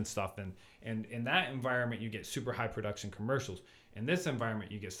minds and stuff. And in that environment, you get super high production commercials. In this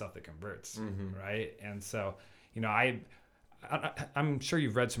environment, you get stuff that converts, right? And so, I'm sure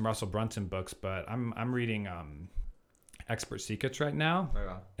you've read some Russell Brunson books, but I'm reading Expert Secrets right now,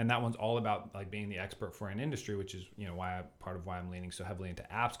 and that one's all about like being the expert for an industry, which is part of why I'm leaning so heavily into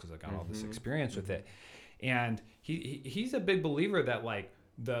apps, because I got all this experience with it. And he's a big believer that like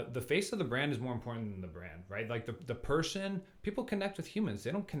the face of the brand is more important than the brand, right? Like the person, people connect with humans,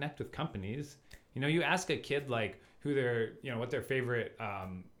 they don't connect with companies. You ask a kid like who their what their favorite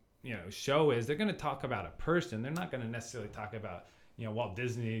show is, they're going to talk about a person. They're not going to necessarily talk about Walt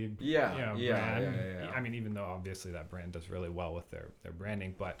Disney brand. I mean, even though obviously that brand does really well with their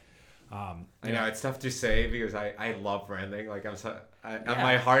branding, but I know it's tough to say because I love branding. Like at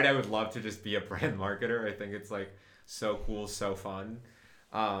my heart, I would love to just be a brand marketer. I think it's like so cool, so fun.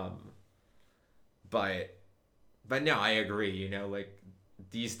 But no, I agree. Like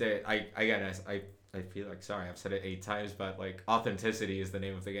these days, I feel like, sorry, I've said it 8 times, but like authenticity is the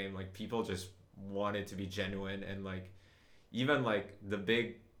name of the game. Like people just want it to be genuine, and like even like the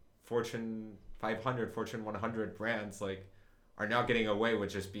big Fortune 500, Fortune 100 brands like are not getting away with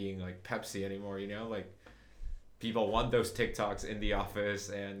just being like Pepsi anymore, you know? Like people want those TikToks in the office,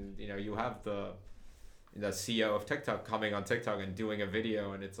 and you know, you have the CEO of TikTok coming on TikTok and doing a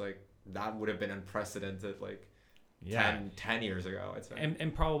video, and it's like that would have been unprecedented like 10 years ago, I'd say.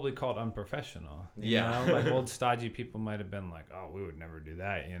 And probably called unprofessional. You Yeah. know? Like old stodgy people might have been like, oh, we would never do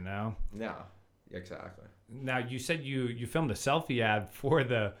that, you know? No, exactly. Now, you said you filmed a selfie ad for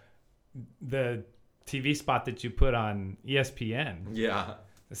the TV spot that you put on ESPN. Yeah.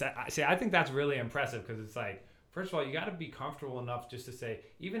 See, I think that's really impressive because it's like, first of all, you got to be comfortable enough just to say,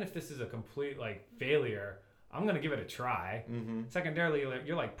 even if this is a complete like failure, I'm going to give it a try. Mm-hmm. Secondarily,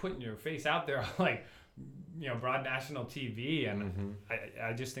 you're like putting your face out there like, you know, broad national TV. And Mm-hmm.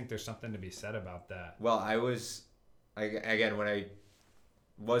 I just think there's something to be said about that. Well, again, when I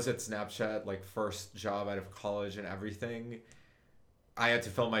was at Snapchat, like first job out of college and everything, I had to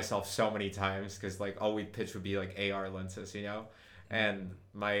film myself so many times because like all we'd pitch would be like AR lenses, you know? And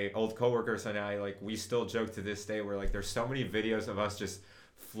my old coworkers and I, like, we still joke to this day where like there's so many videos of us just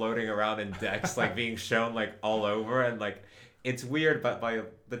floating around in decks, like being shown like all over, and like it's weird, but by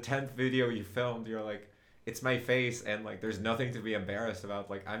the 10th video you filmed, you're like, it's my face, and like there's nothing to be embarrassed about.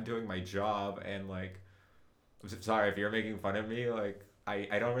 Like I'm doing my job, and like I'm sorry if you're making fun of me, like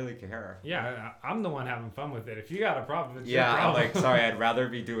I don't really care. Yeah, I'm the one having fun with it. If you got a problem, it's Yeah, your I'm problem. like, sorry, I'd rather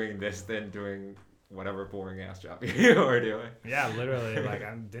be doing this than doing whatever boring ass job you are doing. Yeah, literally. Like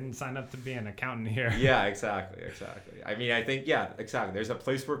I didn't sign up to be an accountant here. Yeah, exactly. I mean, I think, yeah, exactly. There's a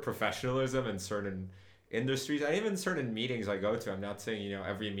place for professionalism in certain industries, and even certain meetings I go to. I'm not saying, you know,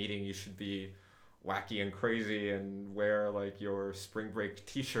 every meeting you should be wacky and crazy and wear like your spring break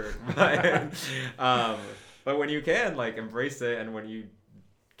t-shirt, but when you can, like, embrace it, and when you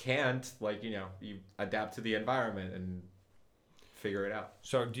can't, like, you know, you adapt to the environment and figure it out.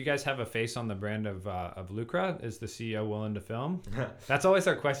 So do you guys have a face on the brand of Lucra? Is the CEO willing to film? That's always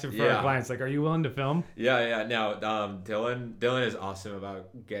our question for our clients. Like, are you willing to film? Yeah. No, Dylan is awesome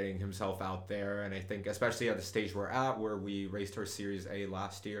about getting himself out there. And I think especially at the stage we're at, where we raced our Series A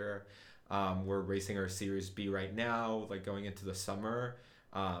last year, we're racing our Series B right now, like going into the summer.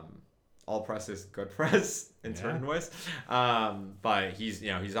 All press is good press in certain ways. But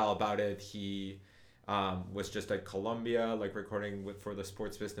he's all about it. He was just at Columbia, like recording for the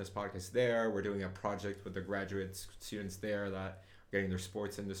Sports Business Podcast there. We're doing a project with the graduate students there that are getting their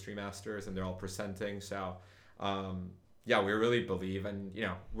sports industry masters, and they're all presenting. So, we really believe, and, you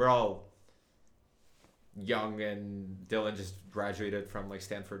know, we're all young, and Dylan just graduated from like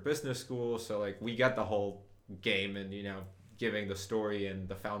Stanford Business School. So like we get the whole game, and, you know, giving the story and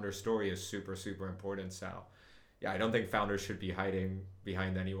the founder story is super, super important. So yeah, I don't think founders should be hiding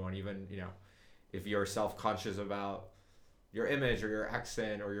behind anyone, even, you know, if you're self-conscious about your image or your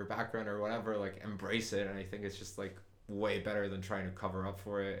accent or your background or whatever, like embrace it. And I think it's just like way better than trying to cover up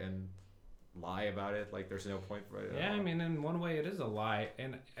for it and lie about it. Like there's no point for it. Yeah, I mean, in one way it is a lie.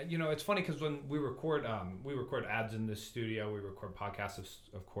 And, you know, it's funny because when we record ads in this studio, we record podcasts,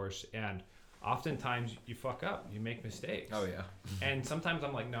 of course, and oftentimes you fuck up, you make mistakes. Oh yeah. And sometimes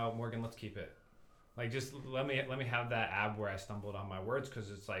I'm like, no, Morgan, let's keep it. Like, just let me have that ad where I stumbled on my words,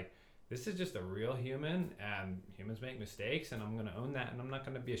 because it's like, this is just a real human, and humans make mistakes, and I'm going to own that, and I'm not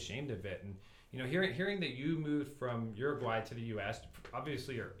going to be ashamed of it. And, you know, hearing that you moved from Uruguay to the U.S.,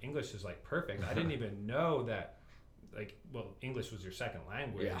 obviously your English is like perfect. I didn't even know that, like, well, English was your second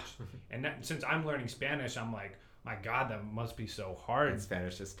language. Yeah. And that, since I'm learning Spanish, I'm like, my God, that must be so hard. And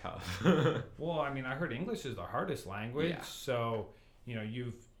Spanish is tough. Well, I mean, I heard English is the hardest language. Yeah. So, you know,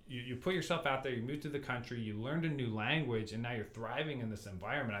 you put yourself out there, you moved to the country, you learned a new language, and now you're thriving in this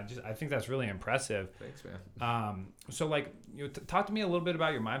environment. I think that's really impressive. Thanks, man. So like, you know, talk to me a little bit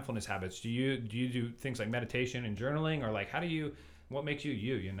about your mindfulness habits. Do you do things like meditation and journaling, or like what makes you,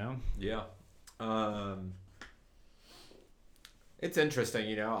 you know? Yeah. It's interesting,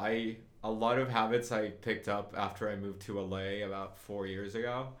 you know, a lot of habits I picked up after I moved to LA about 4 years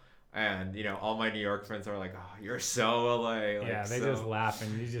ago. And, you know, all my New York friends are like, "Oh, you're so LA." Like, yeah, they just laugh,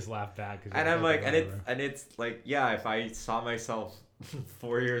 and you just laugh back. And I'm like, and it's like, yeah, if I saw myself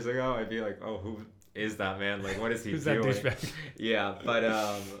 4 years ago, I'd be like, "Oh, who is that man? Like, what is he doing?" Who's that douchebag? Yeah, but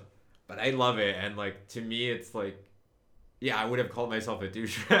I love it, and like to me, it's like, yeah, I would have called myself a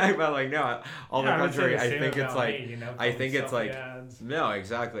douchebag, but like no, on the contrary, I think it's like, you know, I think it's like, ads. No,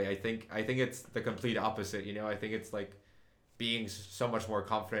 exactly. I think it's the complete opposite. You know, I think it's like being so much more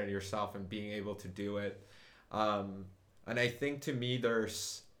confident in yourself and being able to do it. And I think to me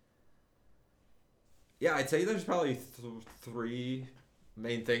I'd say there's probably three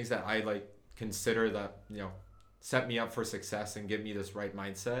main things that I like consider that, you know, set me up for success and give me this right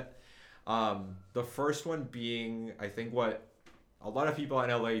mindset. The first one being, I think what a lot of people in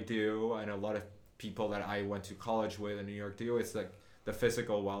LA do, and a lot of people that I went to college with in New York do, is like the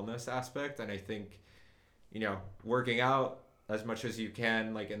physical wellness aspect. And I think, working out as much as you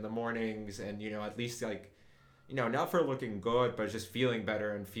can, like in the mornings, and, at least like, not for looking good, but just feeling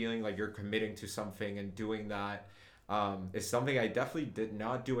better and feeling like you're committing to something and doing that, is something I definitely did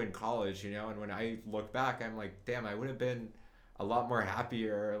not do in college, and when I look back, I'm like, damn, I would have been a lot more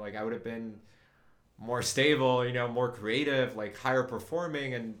happier. Like I would have been more stable, more creative, like higher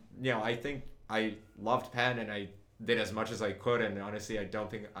performing. And, I think I loved Penn and I did as much as I could. And honestly, I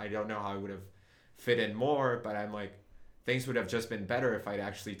don't know how I would have fit in more, but I'm like, things would have just been better if I'd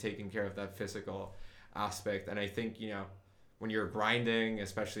actually taken care of that physical aspect. And I think, when you're grinding,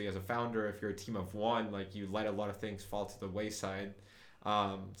 especially as a founder, if you're a team of one, like you let a lot of things fall to the wayside.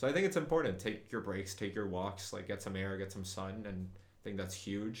 So I think it's important. Take your breaks, take your walks, like get some air, get some sun. And I think that's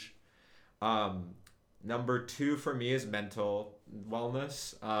huge. Number 2 for me is mental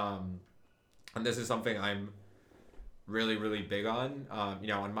wellness. And this is something I'm really, really big on.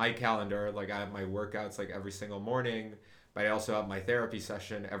 On my calendar, like I have my workouts like every single morning, but I also have my therapy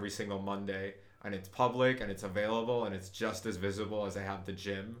session every single Monday, and it's public and it's available and it's just as visible as I have the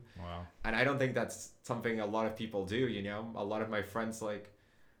gym. Wow. And I don't think that's something a lot of people do, A lot of my friends like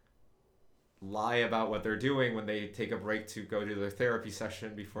lie about what they're doing when they take a break to go to their therapy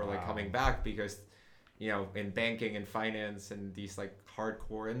session before like coming back, because in banking and finance and these like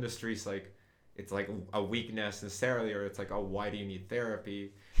hardcore industries, like it's like a weakness necessarily, or it's like, oh, why do you need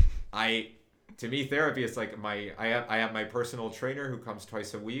therapy? To me, therapy is like I have my personal trainer who comes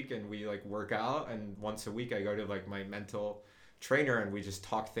twice a week and we like work out, and once a week I go to like my mental trainer and we just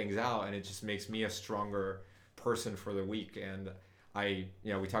talk things out, and it just makes me a stronger person for the week. And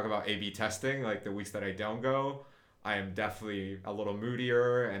we talk about A/B testing, like the weeks that I don't go, I am definitely a little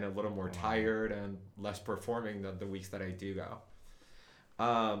moodier and a little more tired and less performing than the weeks that I do go.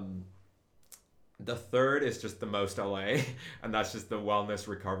 The third is just the most LA, and that's just the wellness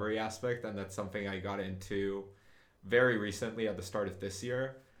recovery aspect. And that's something I got into very recently at the start of this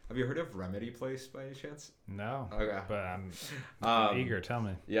year. Have you heard of Remedy Place by any chance? No. Okay. But I'm eager. Tell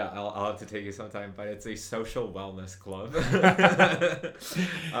me. Yeah, I'll have to take you sometime. But it's a social wellness club.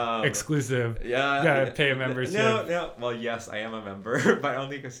 Exclusive. Yeah. You gotta pay a membership. No. Well, yes, I am a member, but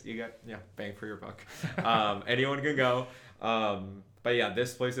only because you get bang for your buck. Anyone can go. But yeah,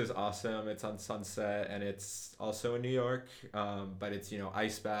 this place is awesome. It's on Sunset, and it's also in New York. But it's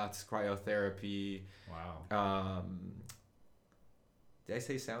ice baths, cryotherapy. Wow. Did I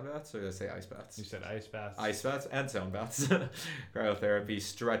say sound baths or did I say ice baths? You said ice baths. Ice baths and sound baths. Cryotherapy,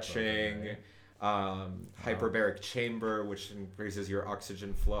 stretching, hyperbaric chamber, which increases your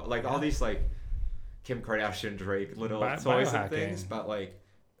oxygen flow. Like all these like Kim Kardashian, Drake little toys and things. But like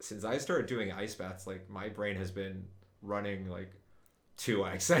since I started doing ice baths, like my brain has been running like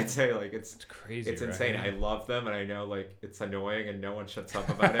 2x. I'd say like it's crazy. It's insane. I love them, and I know like it's annoying and no one shuts up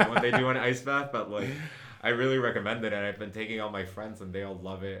about it when they do an ice bath, but like I really recommend it, and I've been taking all my friends and they all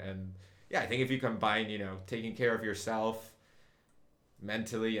love it. And yeah, I think if you combine, taking care of yourself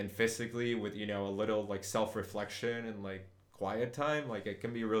mentally and physically with, a little like self-reflection and like quiet time, like it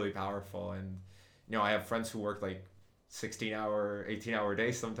can be really powerful. And, I have friends who work like 16-hour, 18-hour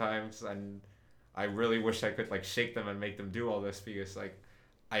days sometimes, and I really wish I could like shake them and make them do all this, because like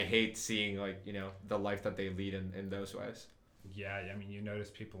I hate seeing like, the life that they lead in those ways. Yeah, I mean, you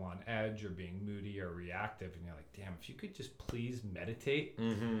notice people on edge or being moody or reactive, and you're like, damn, if you could just please meditate.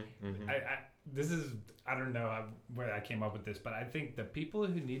 I don't know where I came up with this, but I think the people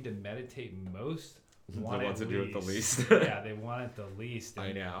who need to meditate most want to do it the least. Yeah, they want it the least. And,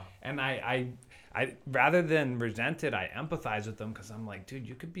 I know. And I rather than resent it, I empathize with them, because I'm like, dude,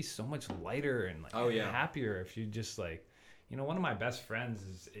 you could be so much lighter and like happier if you just like, one of my best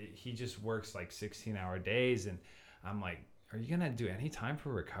friends he just works like 16-hour days, and I'm like, are you gonna do any time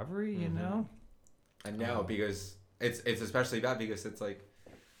for recovery? I know, because it's especially bad because it's like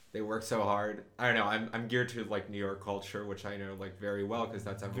they work so hard. I don't know. I'm geared to like New York culture, which I know like very well, because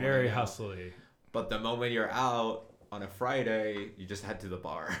that's very hustly. But the moment you're out on a Friday, you just head to the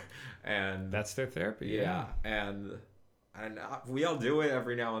bar, and that's their therapy. Yeah, and we all do it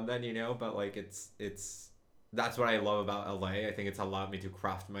every now and then, But like it's that's what I love about LA. I think it's allowed me to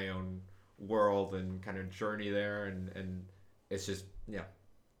craft my own world and kind of journey there, and it's just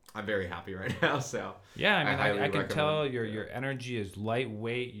I'm very happy right now. So yeah, I can tell your energy is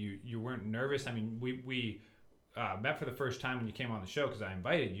lightweight. You weren't nervous. I mean, we met for the first time when you came on the show because I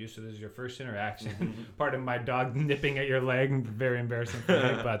invited you, so this is your first interaction. Pardon my dog nipping at your leg, very embarrassing for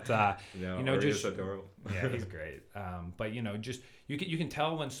me, but no, just adorable. Yeah, he's great. But just you can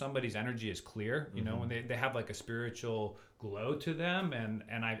tell when somebody's energy is clear, when they have like a spiritual glow to them,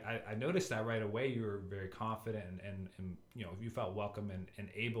 and I noticed that right away. You were very confident and you felt welcome and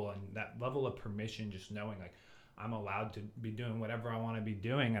able, and that level of permission, just knowing like I'm allowed to be doing whatever I want to be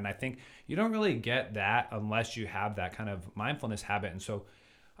doing. And I think you don't really get that unless you have that kind of mindfulness habit. And so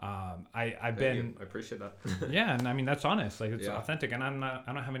I appreciate that. Yeah, and I mean that's honest, like it's authentic, and I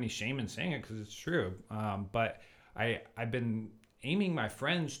don't have any shame in saying it because it's true. But I've been aiming my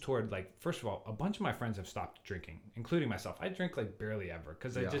friends toward, like, first of all, a bunch of my friends have stopped drinking, including myself. I drink like barely ever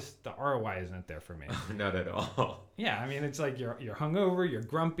because the ROI isn't there for me. Not at all. Yeah, I mean it's like you're hungover, you're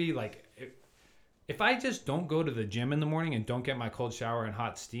grumpy. Like if I just don't go to the gym in the morning and don't get my cold shower and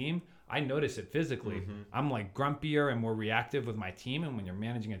hot steam, I notice it physically. I'm like grumpier and more reactive with my team. And when you're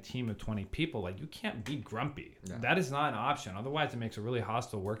managing a team of 20 people, like you can't be grumpy. No. That is not an option. Otherwise, it makes a really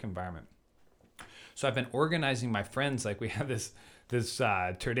hostile work environment. So I've been organizing my friends. Like we have this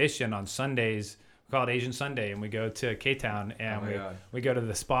tradition on Sundays. We call it Asian Sunday, and we go to K-Town and we go to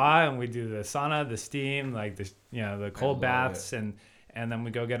the spa and we do the sauna, the steam, like the cold baths and then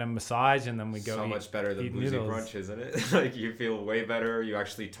we go get a massage, and then we go much better than boozy brunch, isn't it? Like you feel way better. You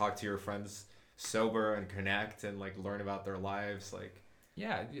actually talk to your friends sober and connect and like learn about their lives. Like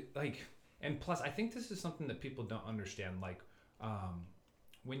and plus I think this is something that people don't understand. Like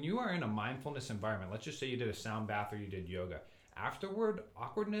when you are in a mindfulness environment, let's just say you did a sound bath or you did yoga, afterward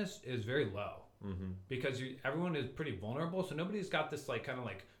awkwardness is very low. Because everyone is pretty vulnerable, so nobody's got this like kind of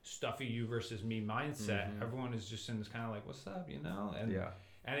like stuffy you versus me mindset. Everyone is just in this kind of like, what's up,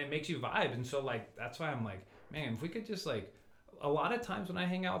 and it makes you vibe. And so like that's why I'm like, man, if we could just like, a lot of times when I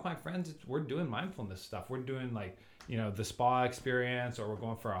hang out with my friends, we're doing mindfulness stuff. We're doing like the spa experience, or we're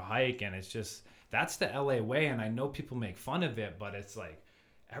going for a hike, and it's just that's the LA way. And I know people make fun of it, but it's like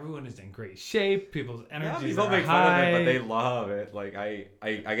everyone is in great shape. People's energy people make fun of it, but they love it. Like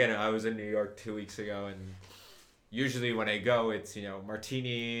I was in New York 2 weeks ago, and usually when I go, it's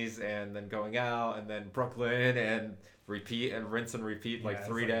martinis and then going out and then Brooklyn and repeat and rinse and repeat like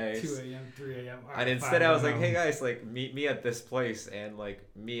 3 days. 2 a.m., 3 a.m. And instead I was like, hey guys, like meet me at this place, and like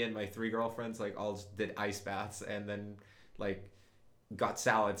me and my 3 girlfriends like all did ice baths and then like got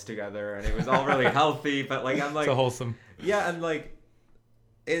salads together, and it was all really healthy. But like I'm like so wholesome. Yeah, and like.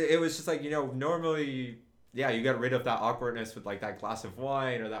 It was just like, normally, you get rid of that awkwardness with like that glass of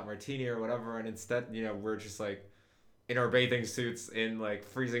wine or that martini or whatever. And instead, we're just like in our bathing suits in like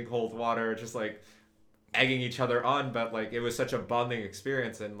freezing cold water, just like egging each other on. But like, it was such a bonding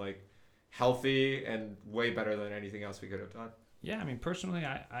experience and like healthy and way better than anything else we could have done. Yeah. I mean, personally,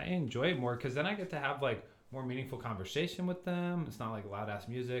 I enjoy it more because then I get to have like more meaningful conversation with them. It's not like loud ass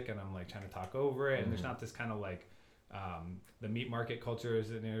music and I'm like trying to talk over it. And there's not this kind of like, the meat market culture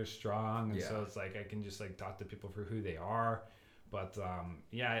isn't as strong, and so it's like I can just like talk to people for who they are. But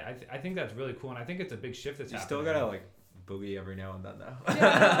I think that's really cool, and I think it's a big shift that's happening. You still gotta like boogie every now and then though.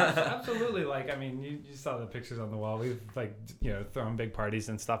 Yeah, absolutely. Like I mean, you saw the pictures on the wall. We've like throwing big parties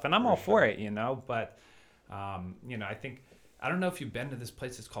and stuff, and I'm all for it, But I think. I don't know if you've been to this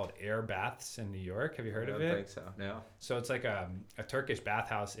place. It's called Air Baths in New York. Have you heard of it? I don't think so. No. So it's like a Turkish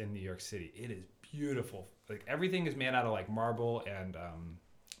bathhouse in New York City. It is beautiful. Like everything is made out of like marble and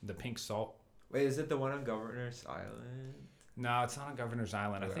the pink salt. Wait, is it the one on Governor's Island? No, it's not on Governor's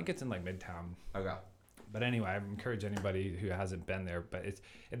Island. Okay. I think it's in like Midtown. Okay. But anyway, I encourage anybody who hasn't been there. But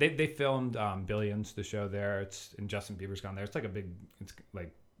they filmed Billions, the show there. It's and Justin Bieber's gone there. It's like it's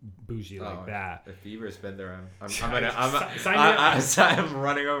like bougie like that. If Bieber's been there, I'm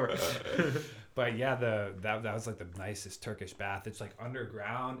running over. But yeah, that was like the nicest Turkish bath. It's like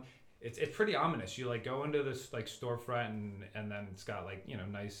underground. It's pretty ominous. You like go into this like storefront and then it's got like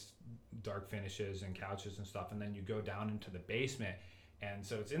nice dark finishes and couches and stuff, and then you go down into the basement, and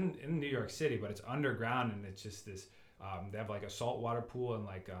so it's in New York City, but it's underground, and it's just this. They have like a saltwater pool and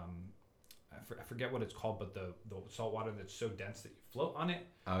like I forget what it's called, but the salt water that's so dense that you float on it.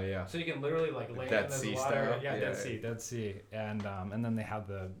 Oh yeah. So you can literally like lay in the water. Yeah, Dead Sea. And then they have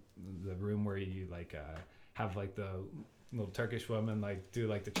the room where you like have like the little Turkish woman like do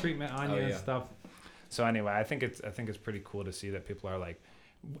like the treatment on you and stuff. So anyway, I think it's pretty cool to see that people are like,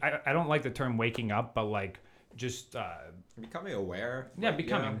 I don't like the term waking up, but like just becoming aware. Yeah,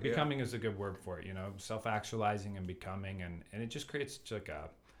 becoming is a good word for it. Self-actualizing and becoming, and it just creates like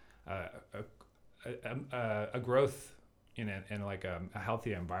a growth in like a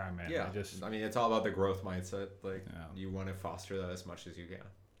healthy environment. Yeah, I mean it's all about the growth mindset. Like you want to foster that as much as you can.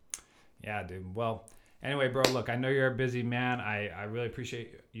 Yeah, dude. Well. Anyway, bro, look, I know you're a busy man. I really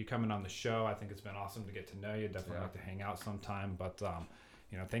appreciate you coming on the show. I think it's been awesome to get to know you. Definitely like to hang out sometime. But,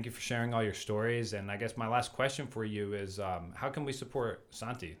 thank you for sharing all your stories. And I guess my last question for you is, how can we support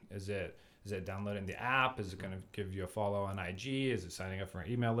Santi? Is it downloading the app? Is it going to give you a follow on IG? Is it signing up for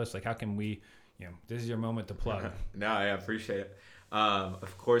an email list? Like, how can we, this is your moment to plug. No, I appreciate it.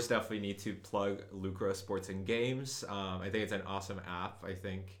 Of course, definitely need to plug Lucra Sports and Games. I think it's an awesome app. I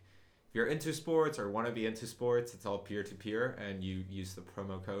think if you're into sports or want to be into sports, it's all peer-to-peer, and you use the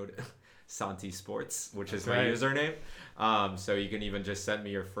promo code Santi Sports, which is my username. So you can even just send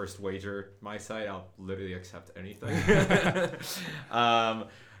me your first wager my site. I'll literally accept anything.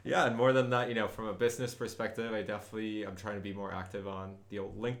 And more than that, from a business perspective, I'm trying to be more active on the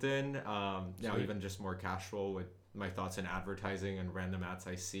old LinkedIn. Even just more casual with my thoughts in advertising and random ads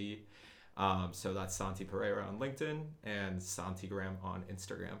I see. So that's Santi Pereira on LinkedIn and Santigram on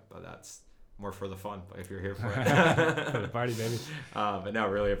Instagram, but that's more for the fun. But if you're here for it, for the party, baby. But no,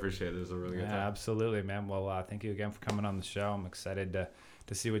 really appreciate it. It was a really good time. Absolutely, man. Well, thank you again for coming on the show. I'm excited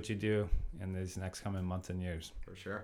to see what you do in these next coming months and years. For sure.